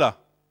Frederick Wheeler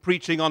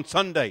preaching on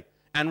Sunday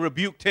and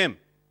rebuked him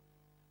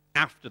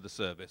after the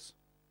service.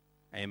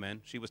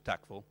 Amen. She was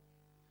tactful.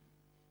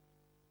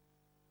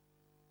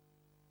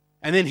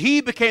 And then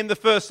he became the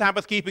first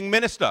Sabbath-keeping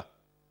minister.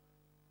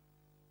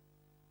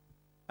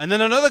 And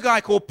then another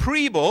guy called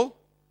Preble,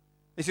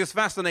 this is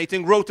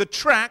fascinating, wrote a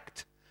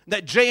tract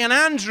that J.N.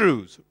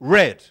 Andrews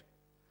read.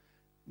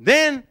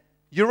 Then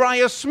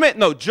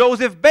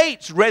Joseph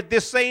Bates read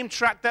this same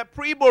tract that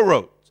Preble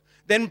wrote.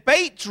 Then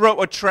Bates wrote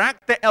a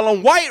tract that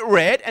Ellen White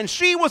read, and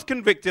she was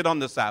convicted on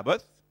the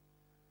Sabbath.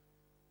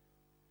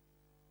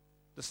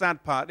 The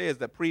sad part is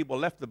that Preble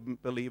left the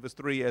believers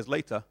 3 years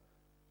later,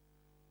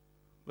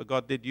 but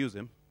God did use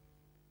him.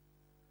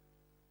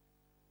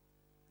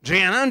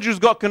 J.N. Andrews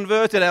got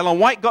converted, Ellen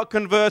White got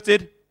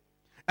converted,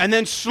 and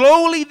then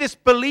slowly this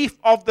belief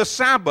of the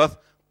Sabbath,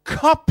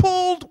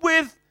 coupled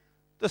with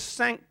the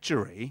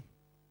sanctuary,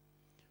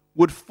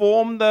 would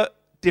form the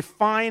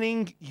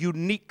defining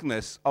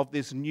uniqueness of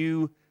this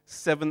new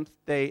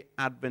Seventh-day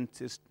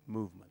Adventist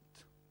movement.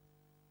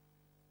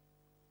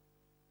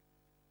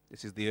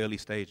 This is the early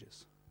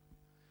stages.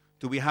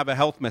 Do we have a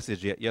health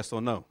message yet, yes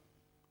or no?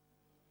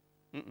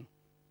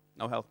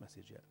 No health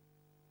message yet.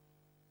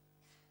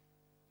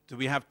 Do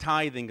we have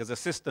tithing as a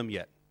system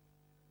yet?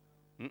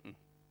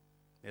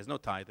 There's no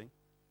tithing.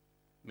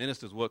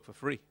 Ministers work for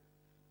free.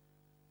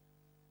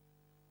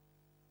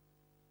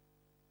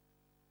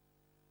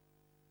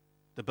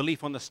 The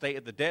belief on the state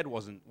of the dead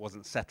wasn't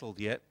settled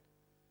yet.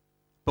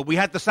 But we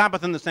had the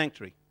Sabbath and the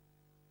sanctuary.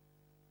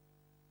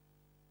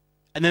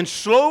 And then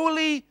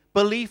slowly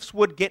beliefs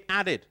would get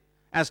added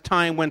as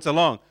time went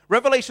along.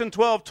 Revelation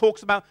 12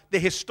 talks about the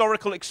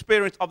historical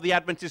experience of the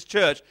Adventist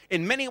church.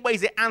 In many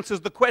ways, it answers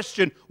the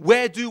question,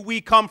 where do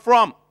we come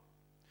from?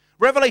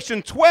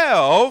 Revelation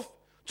 12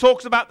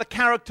 talks about the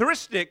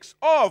characteristics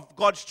of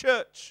God's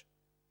church.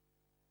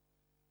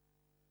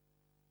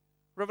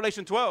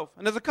 Revelation 12.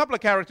 And there's a couple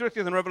of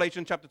characteristics in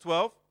Revelation chapter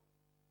 12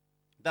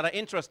 that are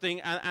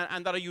interesting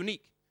and that are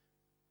unique.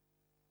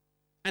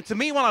 And to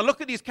me, when I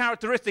look at these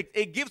characteristics,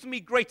 it gives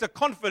me greater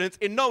confidence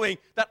in knowing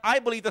that I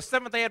believe the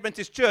Seventh-day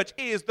Adventist church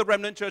is the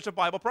remnant church of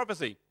Bible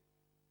prophecy.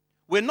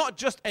 We're not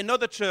just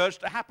another church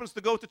that happens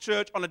to go to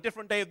church on a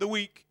different day of the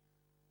week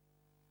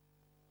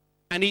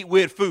and eat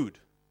weird food.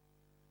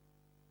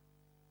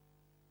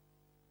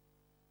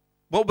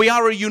 But we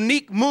are a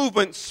unique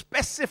movement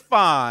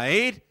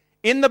specified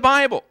in the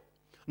Bible.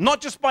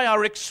 Not just by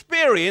our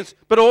experience,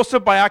 but also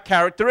by our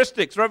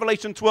characteristics.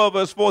 Revelation 12,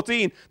 verse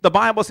 14, the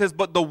Bible says,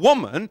 but the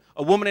woman,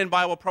 a woman in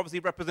Bible prophecy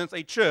represents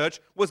a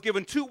church, was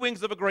given 2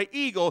 wings of a great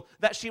eagle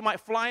that she might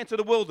fly into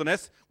the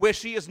wilderness, where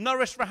she is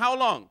nourished for how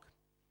long?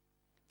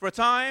 For a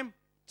time,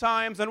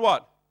 times, and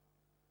what?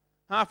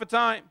 Half a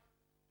time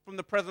from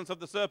the presence of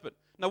the serpent.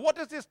 Now, what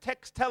does this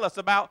text tell us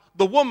about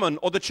the woman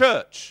or the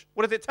church?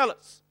 What does it tell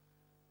us?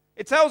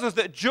 It tells us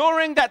that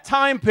during that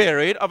time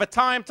period of a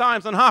time,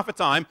 times, and half a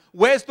time,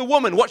 where's the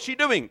woman? What's she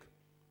doing?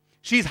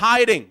 She's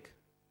hiding.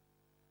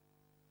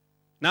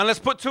 Now let's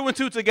put 2 and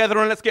 2 together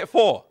and let's get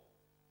 4.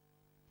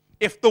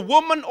 If the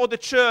woman or the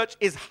church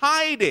is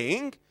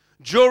hiding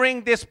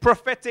during this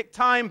prophetic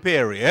time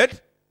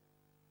period,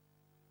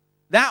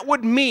 that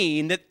would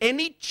mean that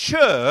any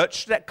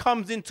church that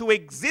comes into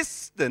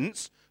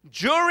existence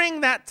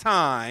during that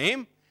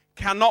time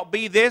cannot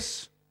be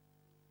this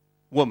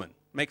woman.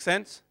 Make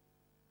sense?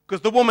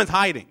 Because the woman's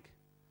hiding.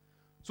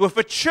 So if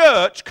a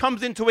church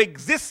comes into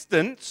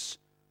existence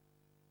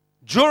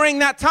during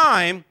that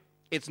time,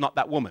 it's not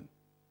that woman.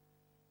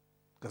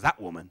 Because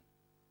that woman,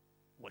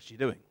 what's she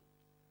doing?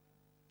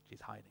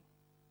 She's hiding.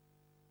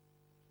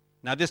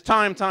 Now this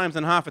time, times,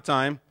 and half a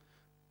time,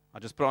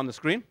 I'll just put it on the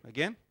screen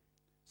again.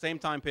 Same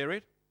time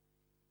period.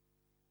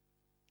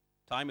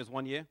 Time is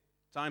 1 year.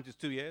 Times is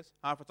 2 years.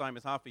 Half a time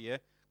is half a year.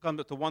 Comes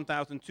up to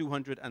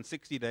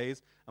 1,260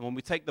 days. And when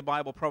we take the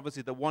Bible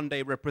prophecy that one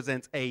day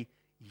represents a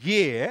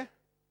year,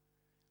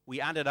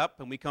 we add it up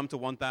and we come to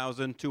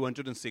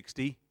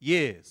 1,260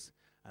 years.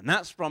 And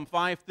that's from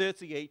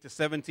 538 to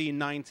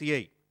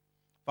 1798.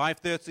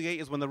 538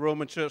 is when the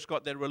Roman Church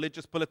got their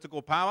religious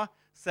political power.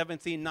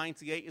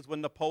 1798 is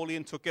when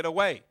Napoleon took it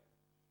away.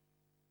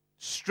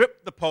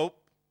 Stripped the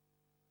Pope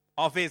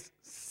of his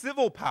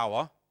civil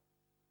power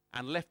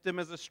and left him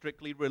as a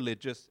strictly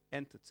religious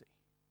entity.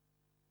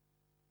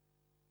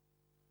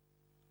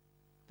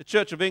 The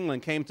Church of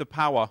England came to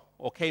power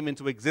or came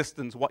into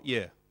existence what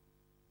year?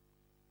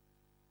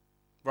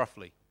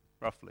 Roughly.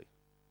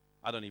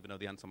 I don't even know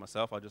the answer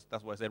myself.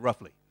 That's why I said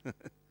roughly.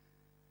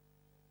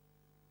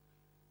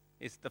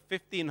 It's the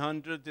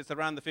 1500s. It's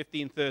around the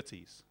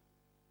 1530s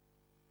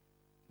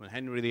when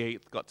Henry VIII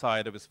got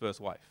tired of his first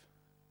wife.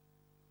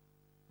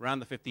 Around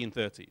the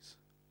 1530s.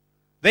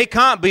 They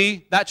can't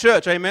be that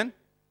church, amen?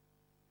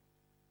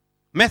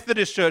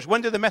 Methodist Church.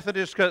 When did the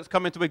Methodist Church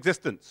come into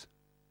existence?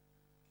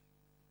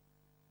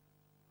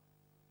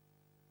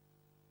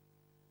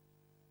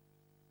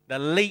 The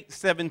late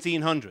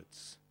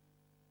 1700s.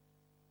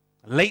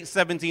 Late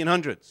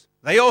 1700s.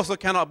 They also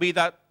cannot be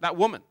that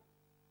woman.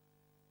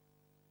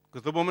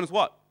 Because the woman is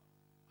what?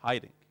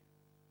 Hiding.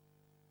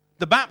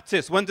 The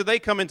Baptists, when did they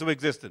come into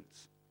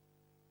existence?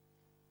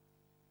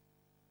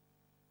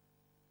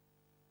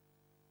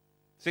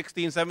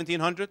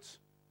 1700s?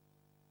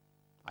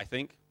 I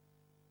think.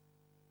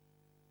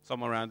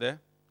 Somewhere around there.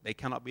 They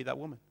cannot be that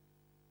woman.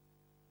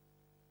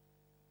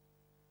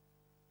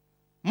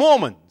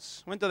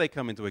 Mormons, when do they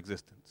come into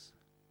existence?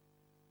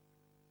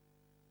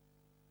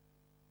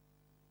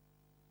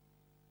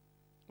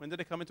 When did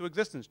they come into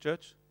existence,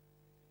 church?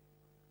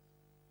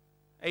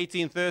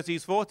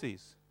 1830s,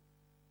 40s.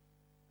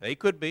 They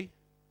could be.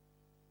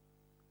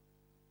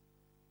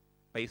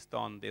 Based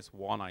on this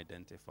one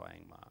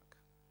identifying mark.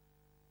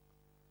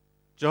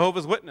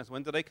 Jehovah's Witness,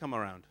 when did they come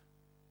around?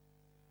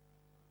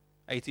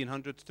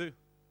 1800s too.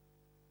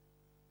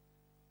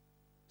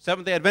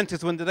 Seventh-day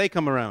Adventists, when did they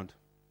come around?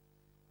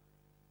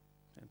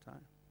 Same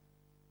time.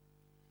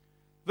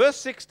 Verse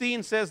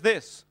 16 says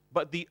this,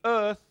 but the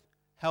earth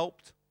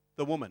helped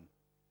the woman.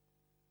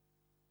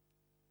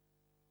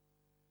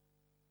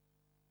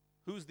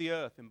 Who's the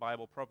earth in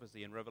Bible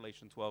prophecy in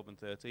Revelation 12 and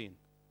 13?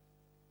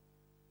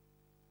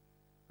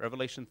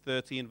 Revelation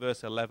 13,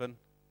 verse 11.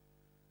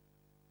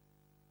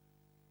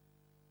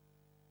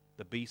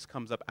 The beast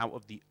comes up out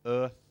of the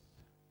earth.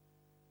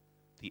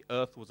 The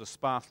earth was a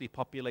sparsely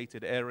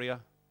populated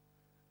area,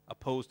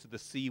 opposed to the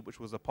sea,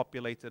 which was a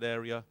populated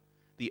area.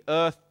 The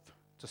earth,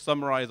 to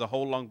summarize a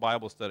whole long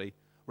Bible study,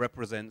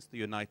 represents the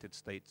United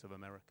States of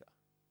America.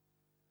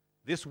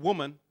 This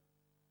woman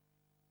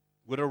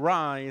would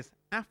arise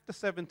after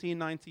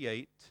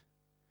 1798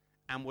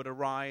 and would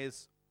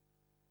arise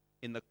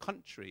in the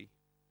country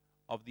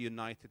of the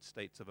United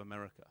States of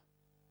America.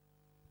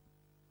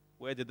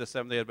 Where did the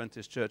Seventh-day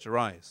Adventist Church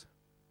arise?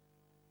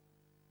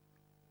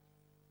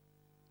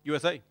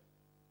 USA.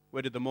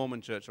 Where did the Mormon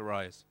Church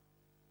arise?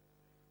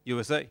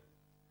 USA.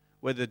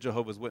 Where did the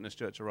Jehovah's Witness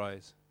Church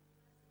arise?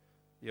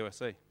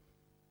 USA.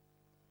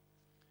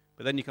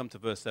 But then you come to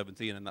verse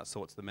 17, and that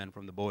sorts the men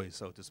from the boys,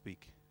 so to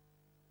speak.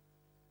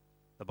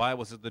 The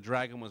Bible says the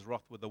dragon was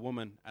wroth with the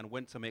woman and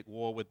went to make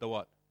war with the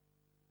what?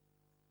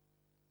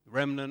 The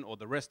remnant or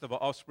the rest of her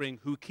offspring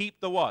who keep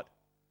the what?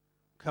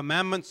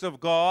 Commandments of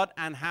God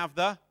and have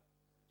the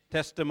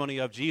testimony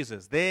of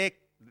Jesus. There's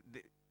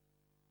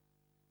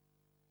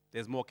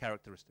more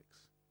characteristics.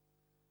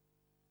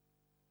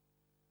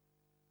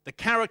 The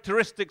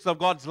characteristics of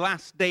God's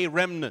last day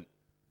remnant,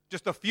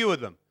 just a few of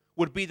them,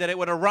 would be that it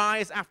would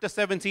arise after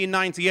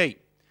 1798.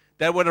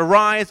 That would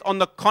arise on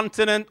the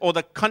continent or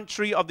the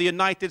country of the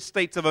United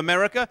States of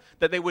America,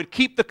 that they would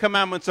keep the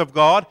commandments of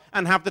God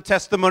and have the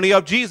testimony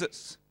of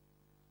Jesus.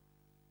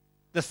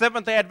 The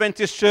Seventh-day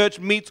Adventist Church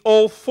meets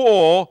all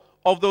four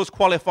of those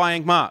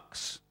qualifying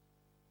marks.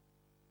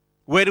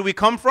 Where do we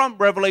come from?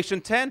 Revelation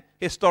 10,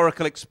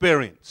 historical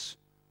experience.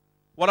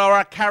 What are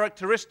our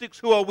characteristics?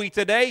 Who are we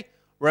today?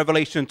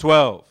 Revelation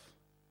 12.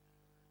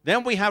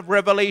 Then we have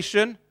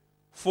Revelation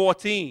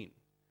 14.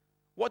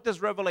 What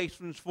does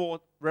Revelation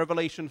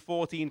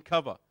 14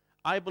 cover?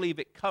 I believe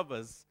it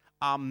covers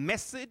our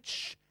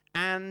message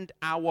and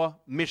our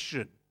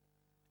mission.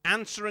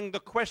 Answering the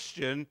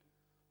question,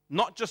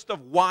 not just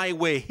of why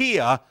we're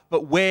here,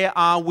 but where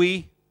are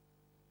we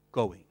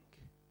going?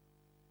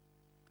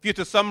 If you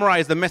to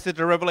summarize the message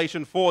of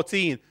Revelation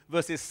 14,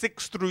 verses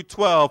 6 through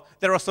 12,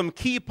 there are some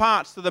key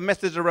parts to the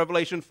message of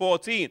Revelation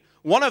 14.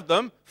 One of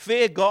them,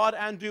 fear God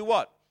and do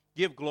what?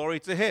 Give glory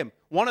to Him.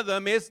 One of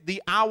them is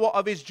the hour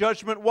of His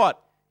judgment,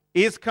 what?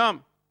 Is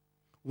come.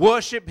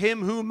 Worship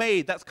Him who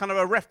made. That's kind of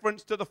a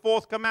reference to the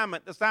fourth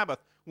commandment, the Sabbath.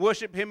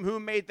 Worship Him who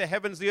made the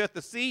heavens, the earth,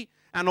 the sea,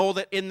 and all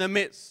that in the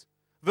midst.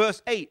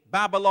 Verse 8,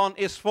 Babylon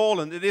is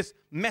fallen. This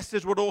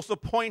message would also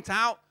point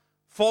out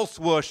false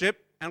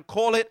worship and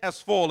call it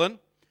as fallen.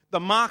 The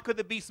mark of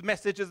the beast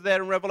message is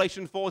there in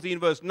Revelation 14,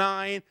 verse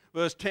 9,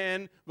 verse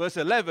 10, verse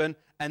 11.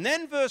 And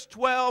then verse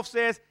 12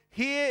 says,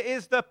 here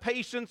is the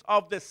patience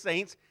of the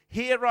saints.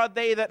 Here are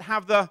they that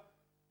have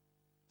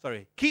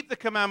keep the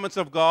commandments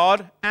of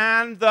God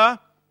and the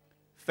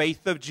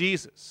faith of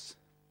Jesus.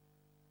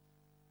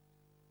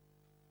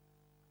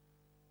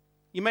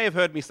 You may have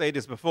heard me say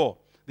this before.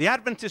 The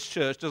Adventist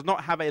Church does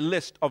not have a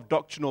list of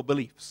doctrinal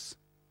beliefs.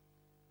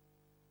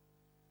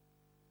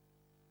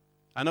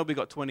 I know we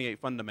got 28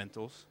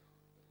 fundamentals,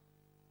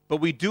 but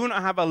we do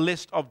not have a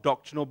list of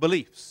doctrinal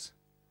beliefs.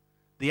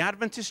 The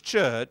Adventist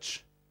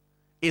Church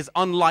is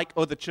unlike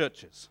other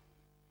churches.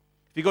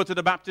 If you go to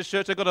the Baptist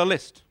Church, they've got a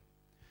list.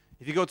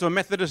 If you go to a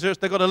Methodist church,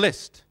 they've got a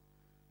list.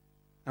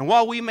 And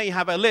while we may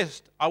have a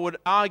list, I would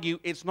argue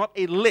it's not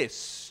a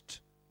list,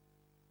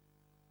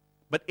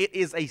 but it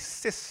is a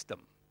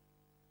system.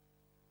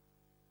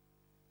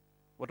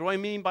 What do I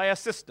mean by a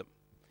system?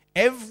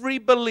 Every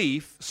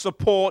belief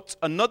supports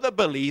another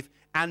belief,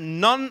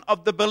 and none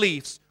of the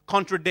beliefs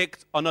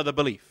contradict another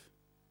belief.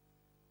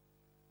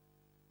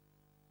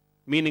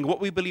 Meaning what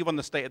we believe on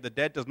the state of the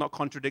dead does not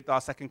contradict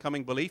our second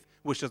coming belief,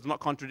 which does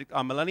not contradict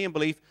our millennium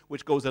belief,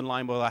 which goes in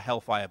line with our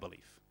hellfire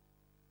belief.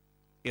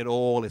 It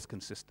all is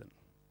consistent.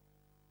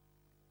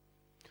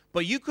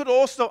 But you could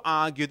also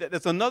argue that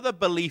there's another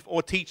belief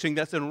or teaching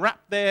that's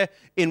enwrapped there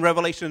in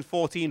Revelation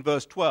 14,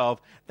 verse 12,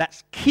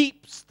 that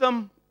keeps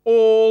them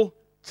all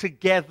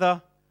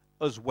together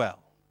as well.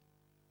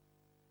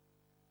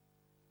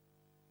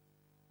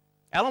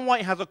 Ellen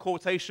White has a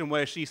quotation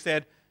where she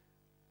said,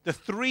 the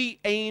three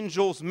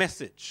angels'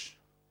 message.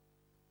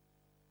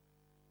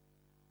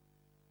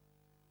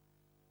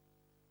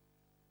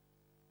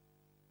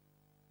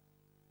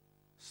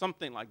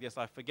 Something like this,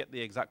 I forget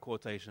the exact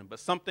quotation, but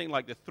something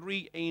like the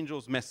three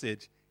angels'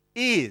 message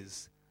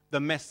is the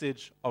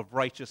message of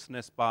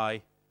righteousness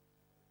by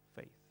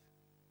faith.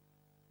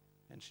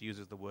 And she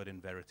uses the word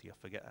in verity. I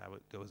forget how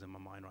it goes in my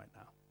mind right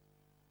now.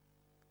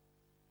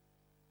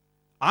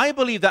 I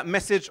believe that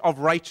message of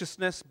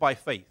righteousness by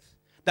faith,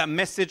 that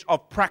message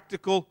of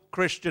practical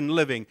Christian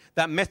living,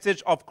 that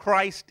message of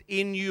Christ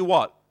in you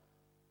what?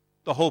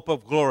 The hope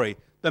of glory.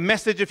 The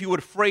message, if you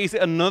would phrase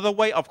it another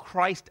way, of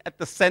Christ at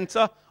the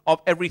center of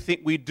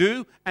everything we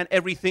do and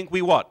everything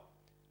we what?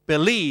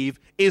 Believe,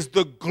 is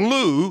the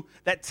glue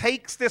that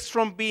takes this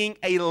from being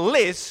a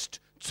list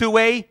to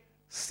a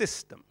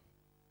system.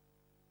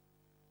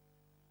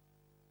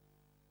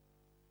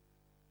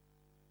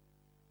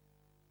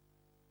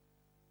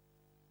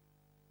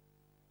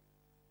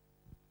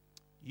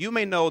 You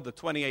may know the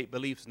 28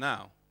 beliefs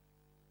now,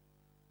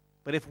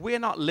 but if we're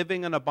not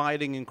living and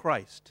abiding in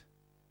Christ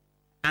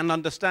and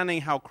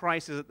understanding how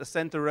Christ is at the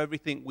center of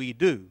everything we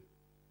do,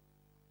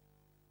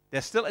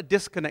 there's still a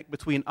disconnect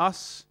between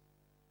us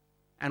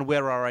and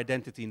where our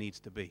identity needs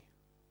to be.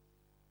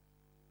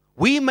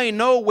 We may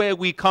know where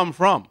we come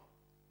from,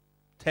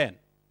 10.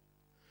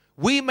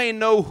 We may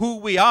know who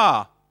we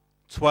are,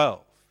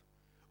 12.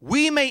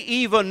 We may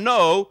even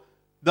know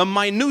the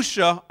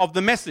minutia of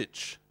the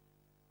message.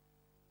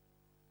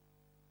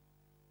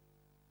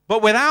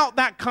 But without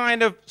that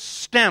kind of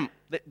stamp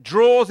that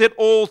draws it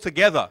all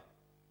together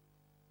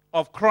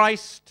of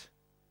Christ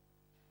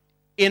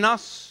in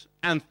us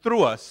and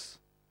through us,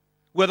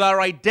 with our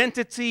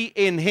identity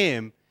in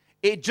Him,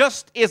 it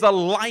just is a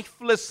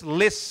lifeless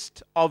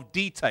list of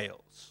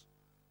details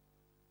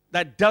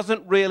that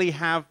doesn't really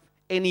have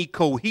any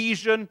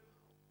cohesion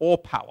or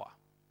power.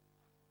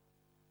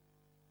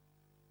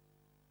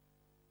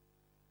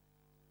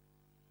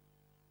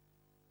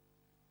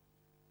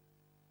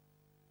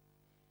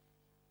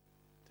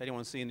 Has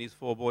anyone seen these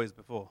 4 boys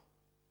before?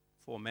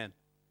 4 men.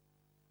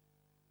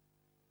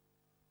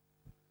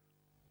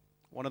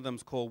 One of them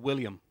is called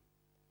William.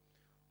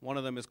 One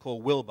of them is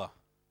called Wilbur.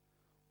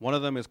 One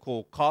of them is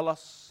called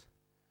Carlos.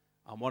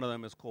 And one of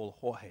them is called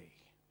Jorge.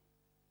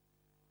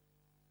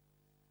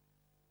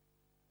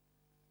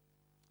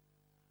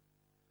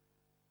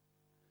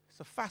 It's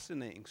a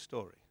fascinating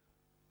story.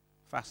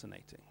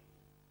 Fascinating.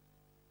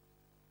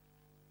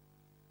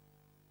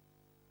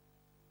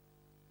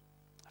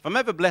 If I'm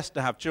ever blessed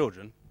to have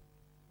children,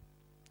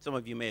 some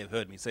of you may have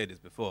heard me say this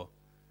before,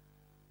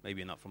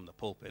 maybe not from the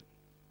pulpit,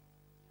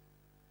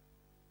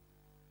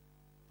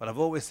 but I've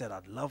always said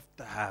I'd love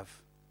to have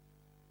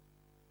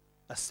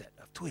a set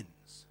of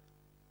twins.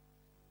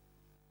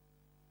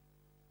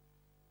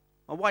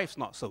 My wife's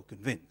not so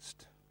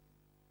convinced,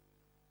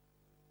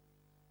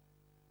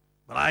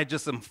 but I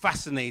just am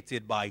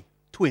fascinated by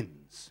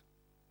twins.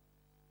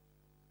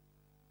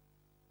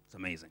 It's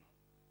amazing.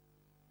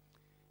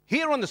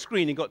 Here on the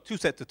screen, you got 2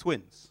 sets of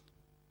twins.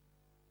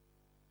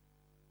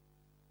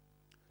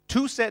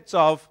 2 sets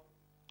of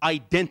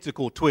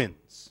identical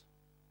twins.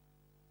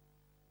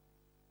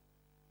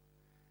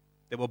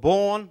 They were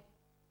born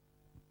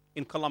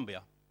in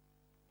Colombia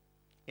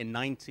in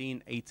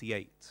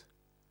 1988.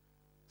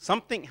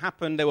 Something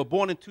happened. They were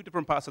born in 2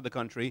 different parts of the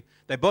country.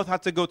 They both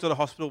had to go to the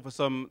hospital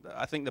for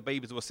I think the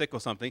babies were sick or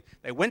something.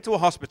 They went to a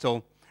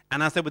hospital,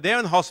 and as they were there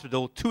in the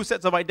hospital, 2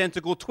 sets of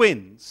identical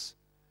twins,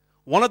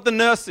 one of the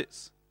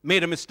nurses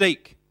made a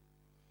mistake,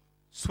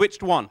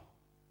 switched one.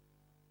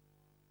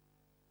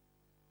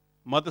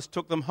 Mothers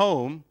took them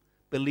home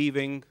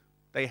believing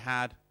they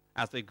had,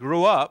 as they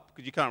grew up,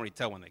 because you can't really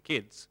tell when they're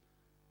kids,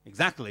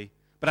 exactly,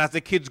 but as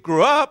the kids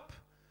grew up,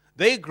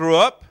 they grew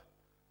up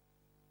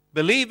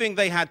believing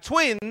they had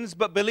twins,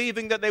 but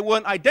believing that they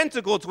weren't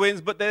identical twins,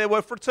 but they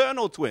were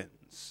fraternal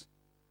twins.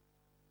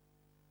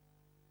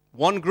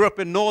 One grew up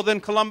in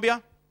northern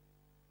Colombia,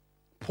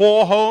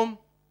 poor home,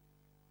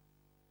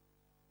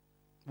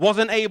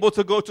 wasn't able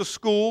to go to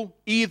school,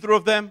 either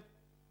of them.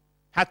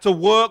 Had to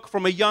work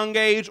from a young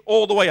age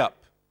all the way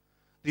up.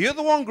 The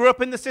other one grew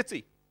up in the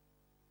city.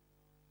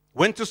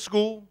 Went to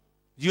school,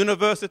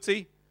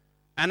 university,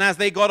 And as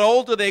they got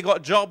older, they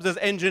got jobs as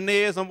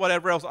engineers and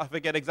whatever else. I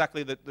forget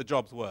exactly the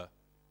jobs were.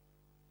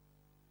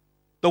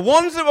 The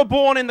ones that were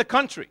born in the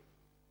country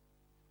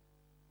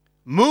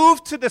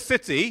moved to the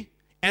city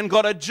and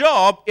got a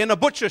job in a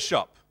butcher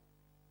shop.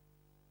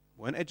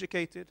 Weren't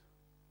educated,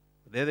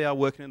 but there they are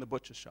working in the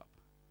butcher shop.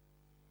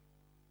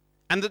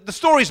 And the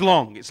story's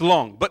long, it's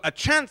long, but a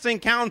chance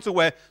encounter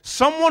where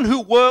someone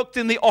who worked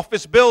in the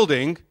office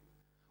building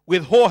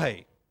with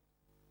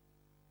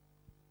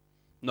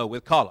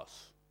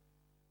Carlos.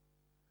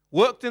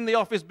 Worked in the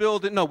office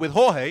building, with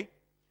Jorge.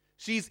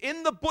 She's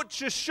in the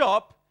butcher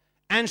shop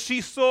and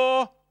she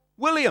saw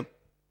William.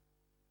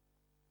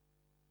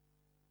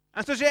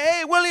 And so she said,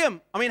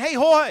 hey,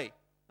 Jorge.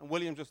 And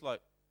William just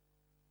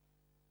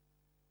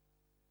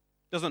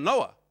doesn't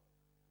know her.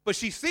 But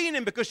she's seen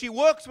him because she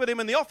works with him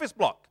in the office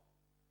block.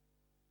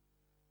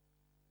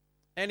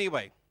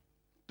 Anyway,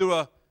 through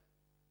a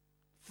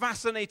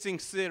fascinating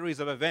series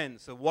of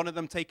events, of one of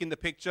them taking the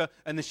picture,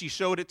 and then she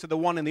showed it to the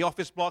one in the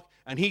office block,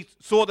 and he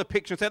saw the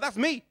picture and said, that's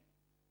me.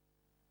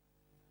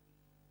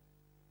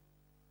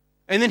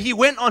 And then he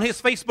went on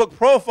his Facebook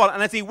profile,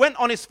 and as he went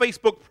on his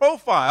Facebook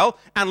profile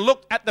and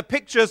looked at the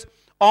pictures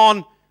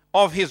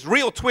of his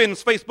real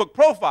twin's Facebook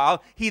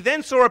profile, he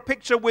then saw a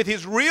picture with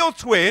his real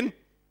twin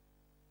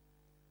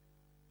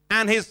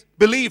and his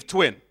believed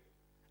twin.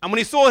 And when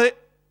he saw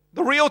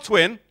the real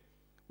twin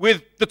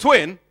with the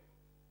twin,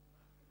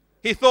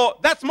 he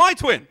thought, that's my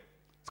twin.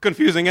 It's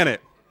confusing, isn't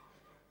it?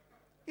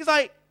 He's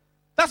like,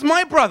 that's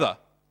my brother.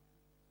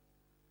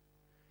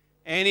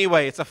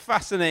 Anyway, it's a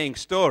fascinating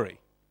story.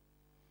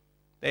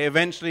 They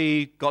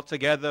eventually got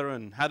together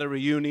and had a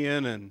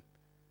reunion, and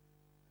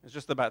it was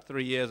just about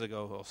 3 years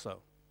ago or so.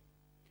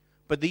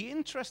 But the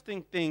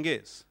interesting thing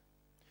is,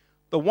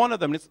 the one of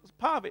them, it's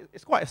part of it,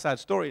 it's quite a sad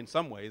story in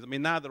some ways. I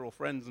mean, now they're all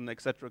friends and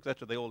et cetera,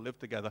 they all live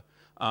together.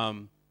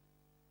 Part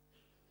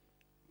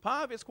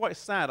of it's quite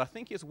sad. I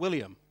think it's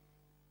William.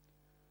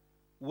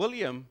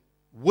 William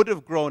would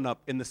have grown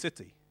up in the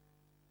city.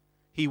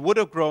 He would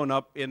have grown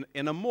up in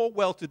a more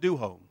well-to-do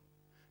home.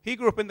 He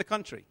grew up in the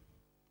country.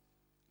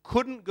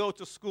 Couldn't go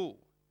to school.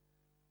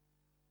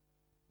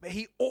 But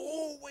he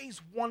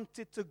always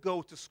wanted to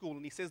go to school.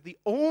 And he says, the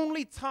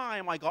only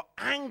time I got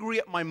angry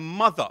at my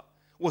mother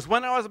was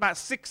when I was about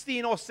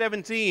 16 or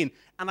 17,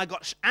 and I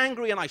got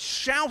angry and I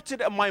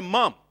shouted at my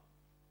mom,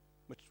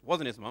 which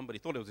wasn't his mom, but he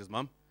thought it was his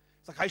mom.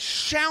 It's like I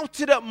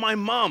shouted at my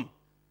mom,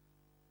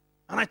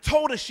 and I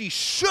told her she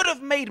should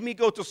have made me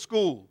go to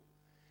school.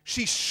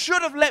 She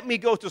should have let me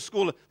go to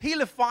school. He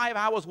lived 5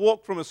 hours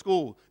walk from a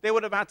school. They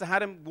would have had to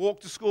have him walk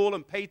to school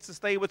and pay to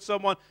stay with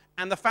someone,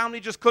 and the family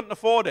just couldn't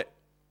afford it.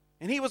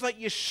 And he was like,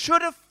 you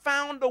should have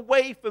found a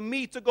way for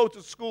me to go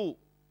to school.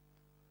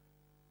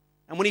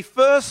 And when he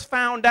first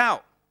found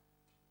out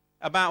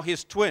about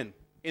his twin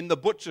in the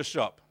butcher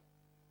shop,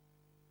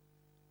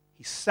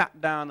 he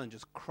sat down and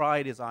just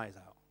cried his eyes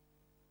out.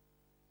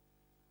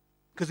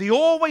 Because he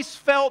always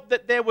felt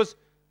that there was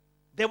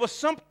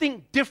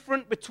something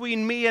different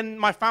between me and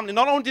my family.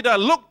 Not only did I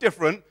look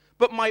different,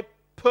 but my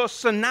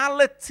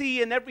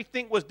personality and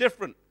everything was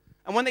different.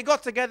 And when they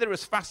got together, it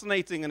was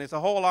fascinating, and it's a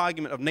whole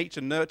argument of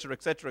nature, nurture,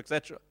 etc.,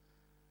 etc.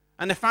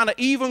 And they found that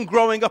even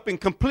growing up in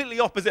completely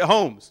opposite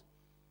homes,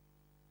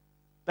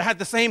 they had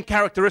the same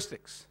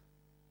characteristics.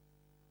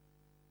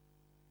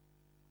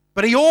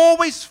 But he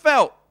always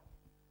felt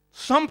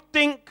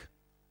something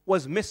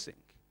was missing.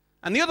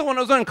 And the other one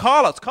was on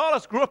Carlos.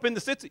 Carlos grew up in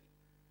the city.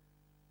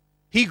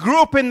 He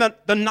grew up in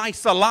the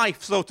nicer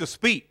life, so to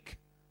speak.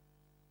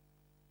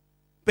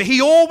 But he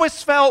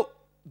always felt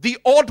the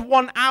odd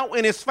one out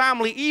in his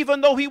family,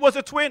 even though he was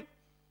a twin.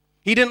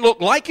 He didn't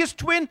look like his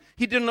twin.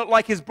 He didn't look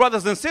like his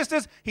brothers and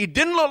sisters. He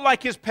didn't look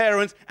like his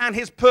parents. And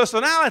his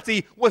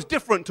personality was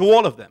different to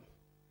all of them.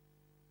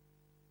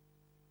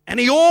 And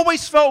he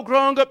always felt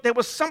growing up there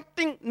was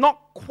something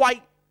not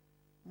quite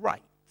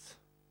right.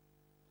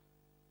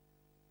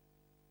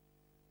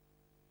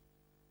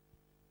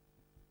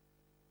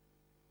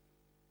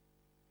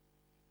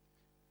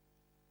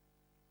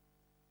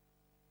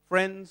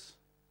 Friends,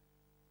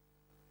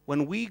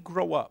 when we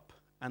grow up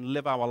and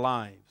live our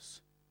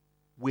lives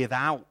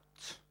without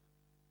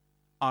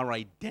our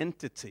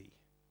identity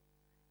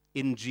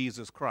in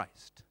Jesus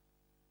Christ,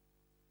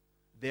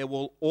 there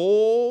will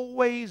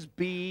always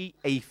be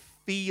a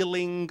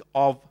feeling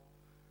of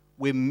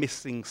we're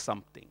missing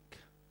something.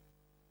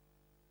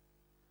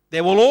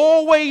 There will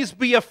always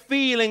be a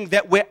feeling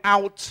that we're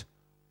out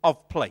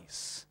of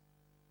place.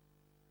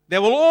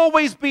 There will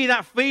always be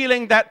that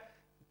feeling that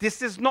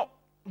this is not,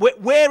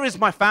 where is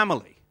my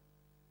family?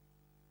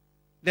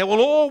 There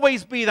will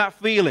always be that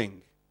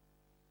feeling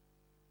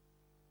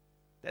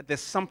that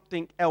there's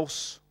something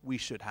else we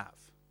should have.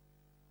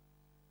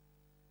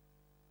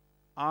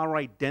 Our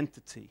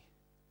identity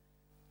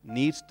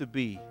needs to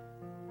be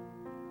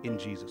in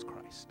Jesus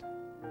Christ,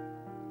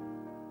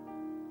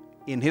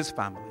 in His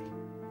family,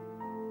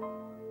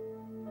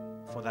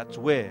 for that's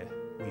where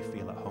we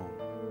feel at home.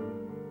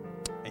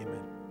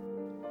 Amen.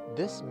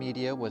 This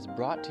media was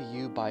brought to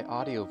you by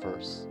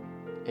Audioverse,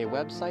 a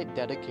website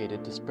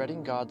dedicated to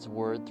spreading God's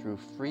Word through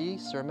free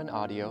sermon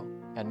audio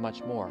and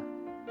much more.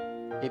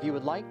 If you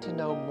would like to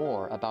know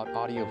more about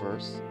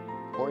Audioverse,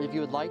 or if you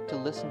would like to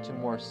listen to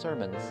more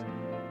sermons,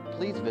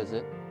 please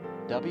visit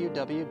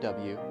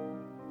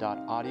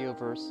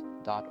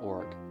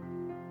www.audioverse.org.